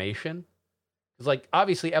 information. Like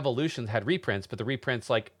obviously Evolutions had reprints, but the reprints,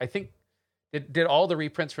 like I think did all the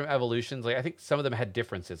reprints from Evolutions, like I think some of them had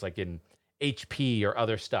differences like in HP or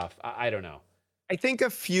other stuff. I don't know. I think a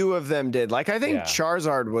few of them did. Like, I think Yeah.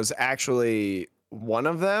 Charizard was actually one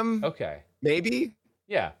of them, Okay. maybe.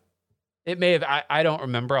 Yeah. It may have. I don't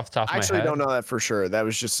remember off the top of I my actually head. don't know that for sure. That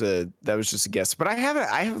was just a guess. But I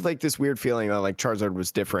have like this weird feeling that like Charizard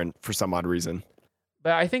was different for some odd reason.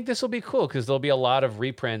 But I think this will be cool because there'll be a lot of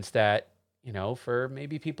reprints that, for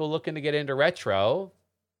maybe people looking to get into retro,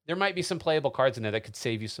 there might be some playable cards in there that could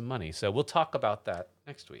save you some money. So we'll talk about that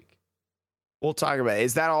next week. We'll talk about it.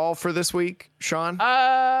 Is that all for this week, Sean? Do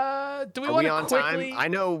we Are want we to on quickly? time? I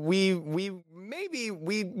know we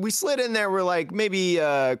slid in there. We're like maybe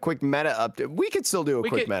a quick meta update. We could still do a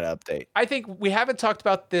quick meta update. I think we haven't talked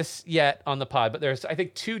about this yet on the pod, but there's I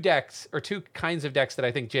think two kinds of decks that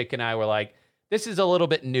I think Jake and I were like, this is a little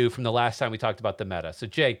bit new from the last time we talked about the meta. So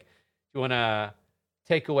Jake, do you want to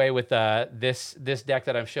take away with this deck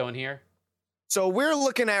that I'm showing here? So we're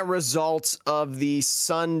looking at results of the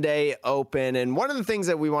Sunday Open, and one of the things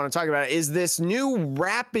that we want to talk about is this new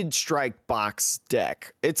Rapid Strike Box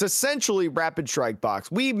deck. It's essentially Rapid Strike Box.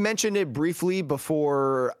 We mentioned it briefly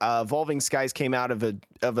before Evolving Skies came out of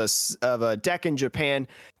a deck in Japan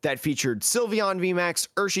that featured Sylveon VMAX,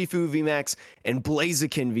 Urshifu VMAX, and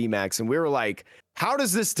Blaziken VMAX, and we were like, how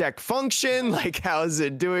does this deck function? Like, how is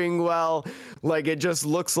it doing well? Like, it just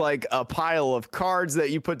looks like a pile of cards that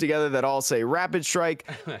you put together that all say Rapid Strike.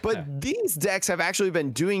 But these decks have actually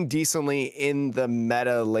been doing decently in the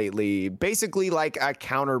meta lately. Basically like a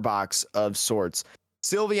counter box of sorts.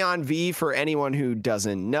 Sylveon V, for anyone who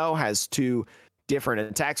doesn't know, has two different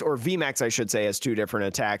attacks, or VMAX, I should say, has two different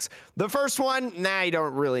attacks. The first one, you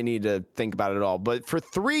don't really need to think about it at all. But for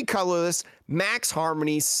 3 colorless, Max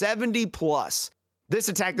Harmony 70 plus. This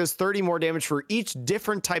attack does 30 more damage for each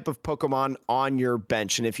different type of Pokemon on your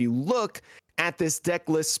bench. And if you look at this deck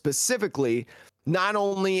list specifically, not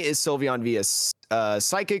only is Sylveon V a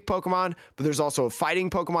Psychic Pokemon, but there's also a Fighting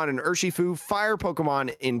Pokemon in Urshifu, Fire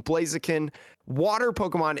Pokemon in Blaziken, Water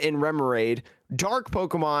Pokemon in Remoraid, Dark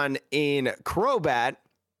Pokemon in Crobat,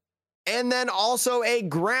 and then also a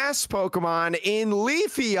Grass Pokemon in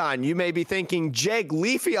Leafeon. You may be thinking, Jake,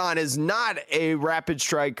 Leafeon is not a Rapid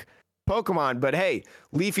Strike Pokemon, but hey,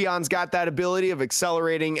 Leafeon's got that ability of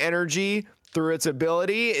accelerating energy through its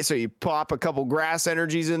ability. So you pop a couple grass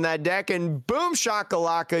energies in that deck and boom,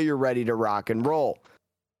 shakalaka, you're ready to rock and roll.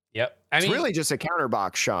 Yep. It's really just a counter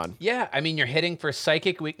box, Sean. Yeah, I mean, you're hitting for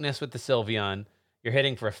Psychic weakness with the Sylveon. You're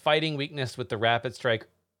hitting for Fighting weakness with the Rapid Strike,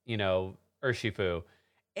 Urshifu.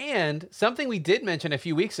 And something we did mention a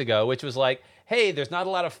few weeks ago, which was like, hey, there's not a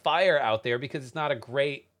lot of fire out there because it's not a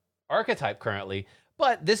great archetype currently.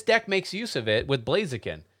 But this deck makes use of it with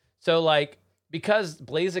Blaziken. So, like, because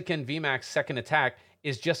Blaziken VMAX second attack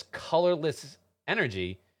is just colorless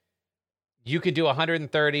energy, you could do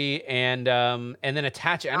 130 and then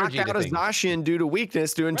attach energy Knock to out things. a Zacian due to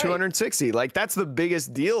weakness, doing 260. Like, that's the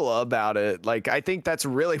biggest deal about it. Like, I think that's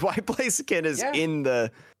really why Blaziken is in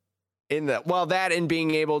the well, that and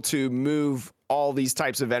being able to move all these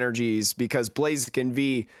types of energies, because Blaziken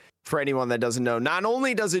V, for anyone that doesn't know, not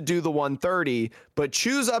only does it do the 130, but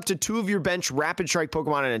choose up to 2 of your bench Rapid Strike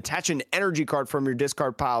Pokemon and attach an energy card from your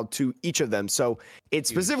discard pile to each of them. So it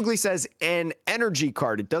specifically says an energy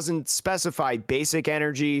card. It doesn't specify basic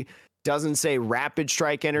energy, doesn't say Rapid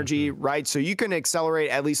Strike energy, right? So you can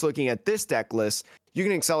accelerate, at least looking at this deck list, you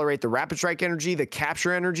can accelerate the Rapid Strike energy, the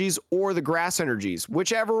Capture energies, or the Grass energies,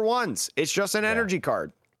 whichever ones. It's just an energy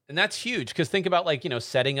card. And that's huge, because think about, like,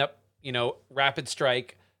 setting up, Rapid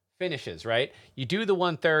Strike finishes, right? You do the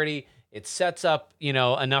 130, it sets up,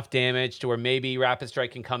 enough damage to where maybe Rapid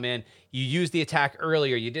Strike can come in. You use the attack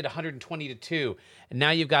earlier, you did 120 to 2, and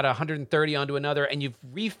now you've got 130 onto another, and you've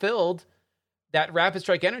refilled that Rapid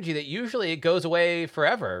Strike energy that usually it goes away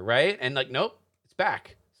forever, right? And like, nope, it's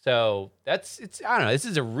back. So I don't know, this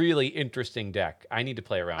is a really interesting deck. I need to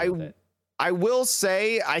play around with it. I will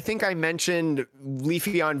say, I think I mentioned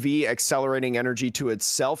Leafeon V accelerating energy to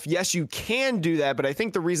itself. Yes, you can do that, but I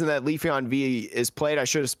think the reason that Leafeon V is played, I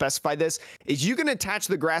should have specified this, is you can attach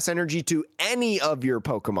the grass energy to any of your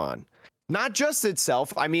Pokemon, not just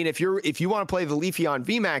itself. I mean, if you want to play the Leafeon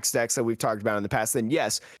VMAX decks that we've talked about in the past, then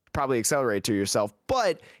yes, probably accelerate to yourself.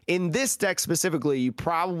 But in this deck specifically, you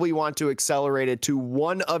probably want to accelerate it to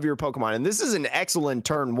one of your Pokemon. And this is an excellent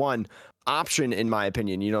turn 1 option, in my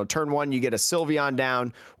opinion. Turn 1, you get a Sylveon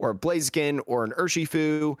down, or a Blaziken, or an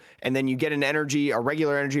Urshifu, and then you get an energy, a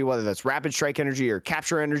regular energy, whether that's Rapid Strike energy or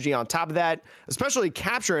Capture energy on top of that. Especially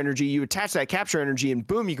Capture energy, you attach that Capture energy, and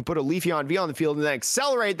boom, you can put a Leafeon V on the field and then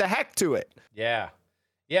accelerate the heck to it. Yeah,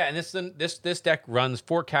 and this deck runs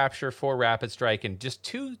 4 Capture, 4 Rapid Strike, and just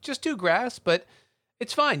two Grass, but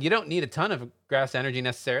it's fine. You don't need a ton of Grass energy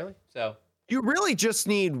necessarily, so. You really just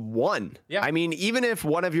need one. Yeah. I mean, even if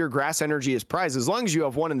one of your grass energy is prized, as long as you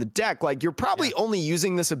have one in the deck, like you're probably only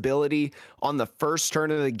using this ability on the first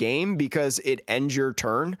turn of the game because it ends your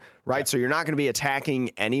turn, right? Yeah. So you're not going to be attacking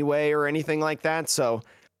anyway or anything like that. So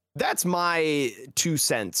that's my 2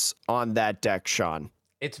 cents on that deck, Sean.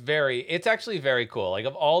 It's actually very cool. Like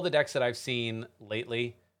of all the decks that I've seen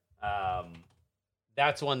lately,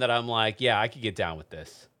 that's one that I'm like, yeah, I could get down with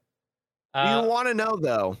this. You want to know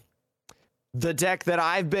though, the deck that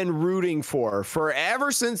I've been rooting for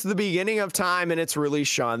ever since the beginning of time and its release,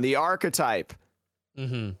 Sean, the archetype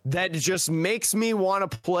that just makes me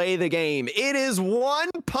want to play the game. It is One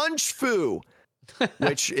Punch Fu,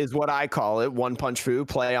 which is what I call it. One Punch Fu,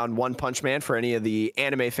 play on One Punch Man for any of the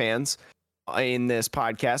anime fans in this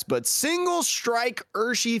podcast. But Single Strike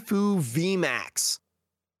Urshifu VMAX.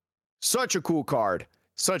 Such a cool card.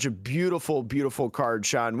 Such a beautiful, beautiful card,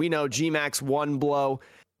 Sean. We know Gmax 1 blow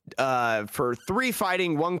for 3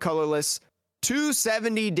 fighting, 1 colorless,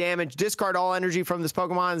 270 damage. Discard all energy from this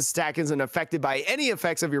Pokemon. Stack isn't affected by any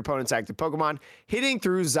effects of your opponent's active Pokemon, hitting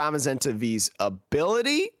through Zamazenta V's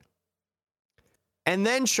ability. And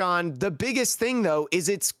then, Sean, the biggest thing, though, is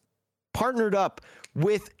it's partnered up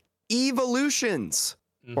with Evolutions.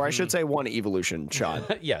 Or I should say one evolution, Sean.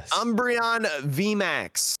 Yes. Umbreon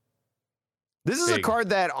VMAX. This is a card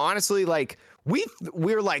that honestly, like,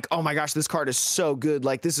 we're like, oh my gosh, this card is so good.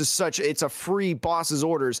 Like, this is it's a free boss's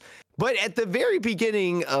orders. But at the very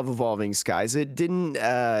beginning of Evolving Skies, it didn't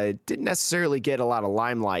necessarily get a lot of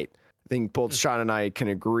limelight. I think both Sean and I can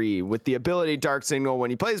agree with the ability Dark Signal.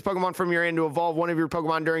 When you play this Pokemon from your hand to evolve one of your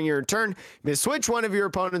Pokemon during your turn, you may switch one of your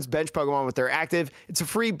opponent's bench Pokemon with their active. It's a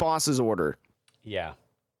free boss's order. Yeah.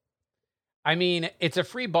 I mean, it's a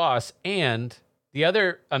free boss, and the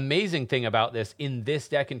other amazing thing about this, in this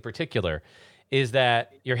deck in particular, is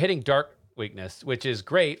that you're hitting Dark Weakness, which is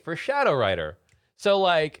great for Shadow Rider. So,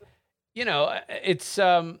 like, you know, it's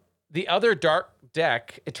the other Dark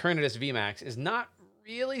deck, Eternatus VMAX, is not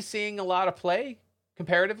really seeing a lot of play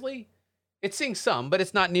comparatively. It's seeing some, but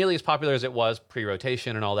it's not nearly as popular as it was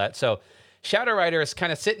pre-rotation and all that. So Shadow Rider is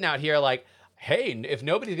kind of sitting out here like, hey, if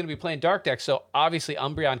nobody's going to be playing Dark decks, so obviously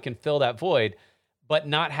Umbreon can fill that void, but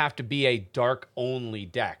not have to be a Dark-only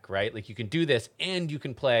deck, right? Like, you can do this, and you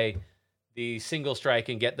can play the Single Strike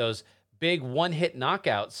and get those big one-hit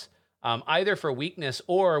knockouts, either for weakness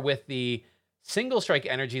or with the Single Strike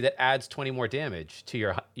energy that adds 20 more damage to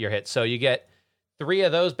your hit. So you get 3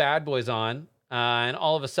 of those bad boys on, and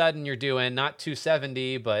all of a sudden you're doing not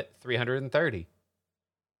 270, but 330.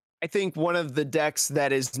 I think one of the decks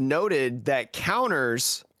that is noted that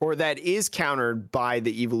counters, or that is countered by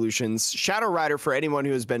the evolutions, Shadow Rider, for anyone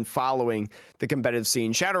who has been following the competitive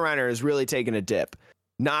scene, Shadow Rider has really taken a dip.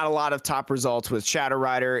 Not a lot of top results with Shadow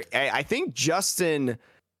Rider. I think Justin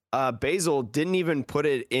Basil didn't even put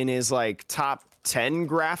it in his like top 10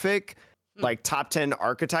 graphic, like top 10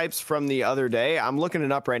 archetypes from the other day. I'm looking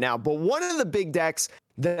it up right now. But one of the big decks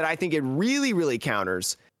that I think it really, really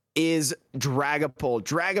counters is Dragapult.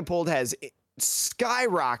 Dragapult has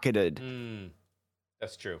skyrocketed.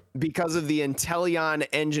 That's true. Because of the Inteleon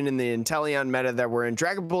engine and the Inteleon meta that we're in.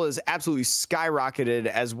 Dragapult is absolutely skyrocketed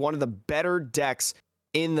as one of the better decks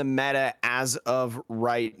in the meta as of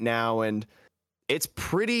right now. And it's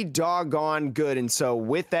pretty doggone good. And so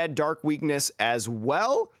with that Dark Weakness as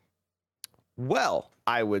well,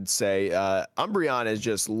 I would say Umbreon is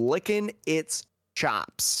just licking its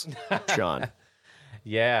chops, Sean.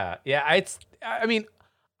 Yeah. I mean,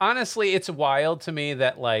 honestly, it's wild to me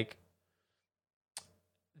that, like,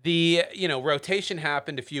 the, rotation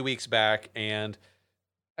happened a few weeks back, and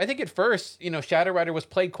I think at first, Shadow Rider was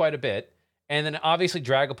played quite a bit, and then obviously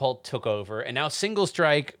Dragapult took over, and now Single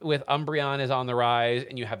Strike with Umbreon is on the rise,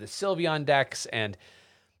 and you have the Sylveon decks, and,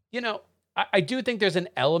 I do think there's an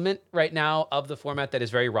element right now of the format that is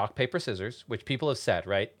very rock, paper, scissors, which people have said,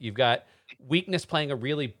 right? You've got weakness playing a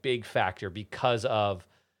really big factor because of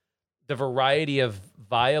the variety of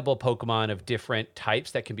viable Pokemon of different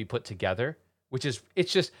types that can be put together,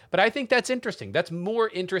 but I think that's interesting. That's more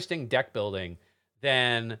interesting deck building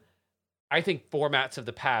than I think formats of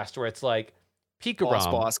the past where it's like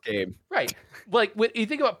Pikarom. Boss game. Right. Like, when you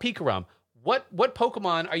think about Pikarom, what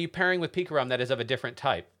Pokemon are you pairing with Pikarom that is of a different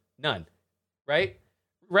type? None. Right?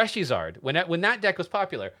 Reshizard, when that deck was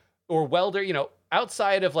popular, or Welder,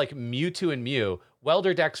 outside of like Mewtwo and Mew,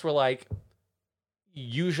 Welder decks were like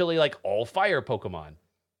usually like all fire Pokemon.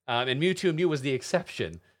 And Mewtwo and Mew was the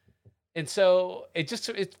exception. And so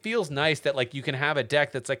it feels nice that like you can have a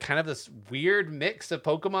deck that's like kind of this weird mix of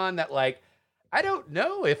Pokemon that, like, I don't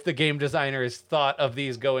know if the game designers thought of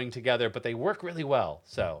these going together, but they work really well.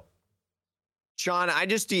 So Sean, I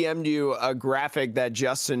just DM'd you a graphic that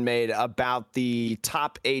Justin made about the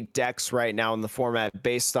top 8 decks right now in the format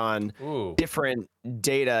based on different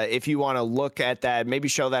data. If you want to look at that, maybe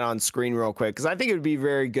show that on screen real quick, because I think it would be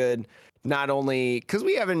very good. Not only because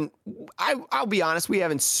we haven't, I'll be honest, we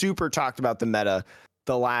haven't super talked about the meta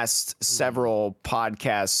the last several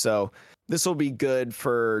podcasts. So this will be good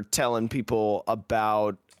for telling people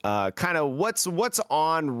about kind of what's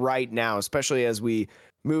on right now, especially as we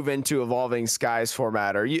move into Evolving Skies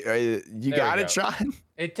format. Are you got it, Sean?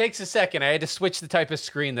 It takes a second. I had to switch the type of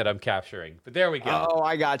screen that I'm capturing, but there we go. Oh,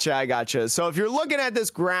 I gotcha. So if you're looking at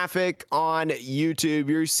this graphic on YouTube,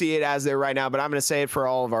 you see it as there right now, but I'm going to say it for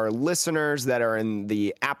all of our listeners that are in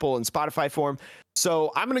the Apple and Spotify form.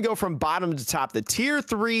 So I'm going to go from bottom to top. The tier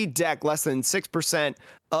 3 deck, less than 6%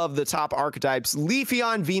 of the top archetypes.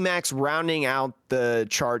 Leafeon VMAX rounding out the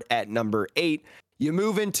chart at number 8. You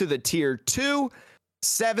move into the tier 2.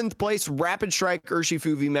 7th place, Rapid Strike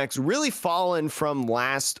Urshifu VMAX, really fallen from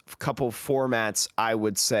last couple formats, I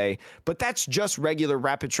would say. But that's just regular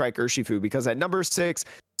Rapid Strike Urshifu, because at number 6,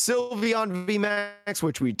 Sylveon VMAX,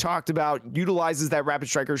 which we talked about, utilizes that Rapid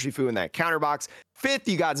Strike Urshifu in that counter box. 5th,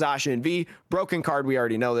 you got Zacian V. Broken card, we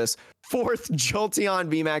already know this. 4th, Jolteon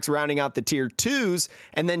VMAX rounding out the tier 2s.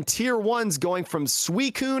 And then tier 1s going from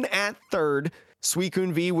Suicune at 3rd.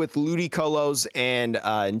 Suicune V with Ludicolo's and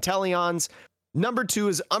Inteleons. Number 2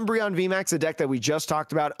 is Umbreon VMAX, a deck that we just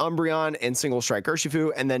talked about. Umbreon and Single Strike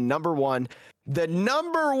Urshifu. And then number 1, the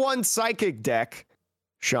number 1 Psychic deck,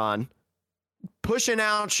 Sean, pushing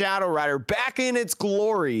out Shadow Rider back in its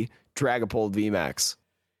glory, Dragapult VMAX.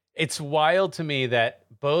 It's wild to me that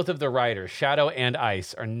both of the riders, Shadow and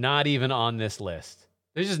Ice, are not even on this list.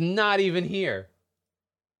 They're just not even here.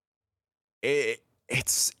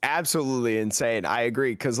 It's absolutely insane. I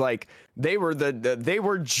agree, because like they were they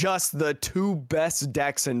were just the 2 best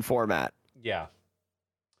decks in format. Yeah,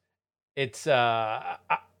 it's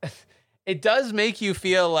it does make you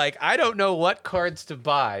feel like I don't know what cards to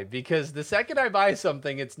buy, because the second I buy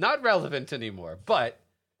something, it's not relevant anymore. But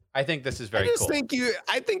I think this is very cool.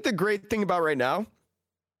 I think the great thing about right now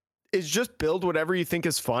is just build whatever you think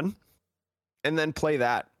is fun, and then play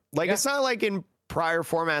that. Like It's not like in prior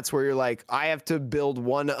formats where you're like, I have to build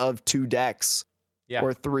one of 2 decks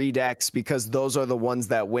or 3 decks because those are the ones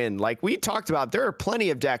that win. Like we talked about, there are plenty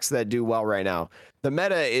of decks that do well right now. The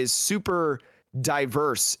meta is super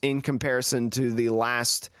diverse in comparison to the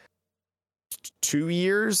last 2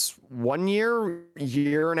 years, 1 year,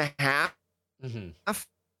 year and a half. Mm-hmm.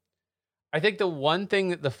 I think the one thing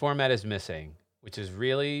that the format is missing, which is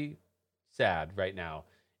really sad right now,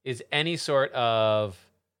 is any sort of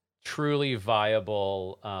truly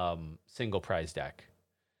viable single prize deck.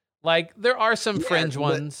 Like there are some fringe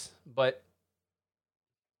ones, but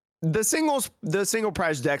the single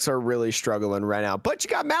prize decks are really struggling right now. But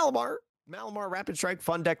you got Malamar Rapid Strike,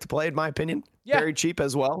 fun deck to play in my opinion. Very cheap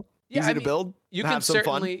as well. Easy to build. You can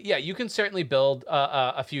certainly you can certainly build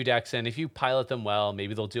a few decks, and if you pilot them well,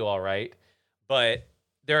 maybe they'll do all right. But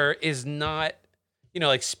there is not,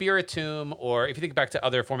 like Spiritomb, or if you think back to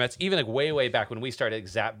other formats, even like way back when we started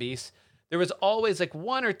Zap Beast, there was always like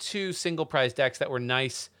 1 or 2 single prize decks that were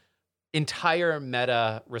nice entire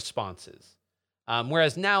meta responses.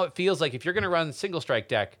 Whereas now it feels like if you're going to run a single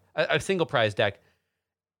prize deck,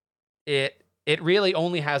 it really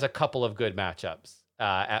only has a couple of good matchups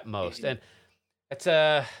at most. And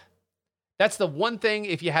that's the one thing,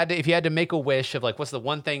 if you had to make a wish of like, what's the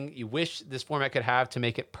one thing you wish this format could have to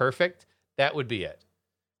make it perfect, that would be it.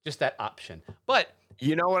 Just that option. But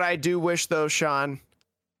you know what I do wish though, Sean?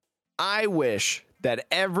 I wish that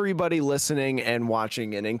everybody listening and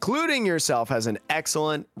watching, and including yourself, has an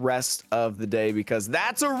excellent rest of the day, because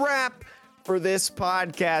that's a wrap for this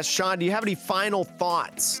podcast. Sean, do you have any final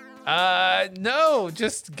thoughts? No,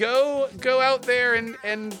 just go out there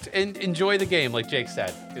and enjoy the game, like Jake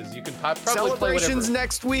said, because you can probably celebrations play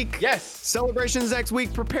next week. Yes, celebrations next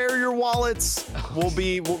week. Prepare your wallets. We'll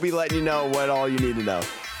be letting you know what all you need to know.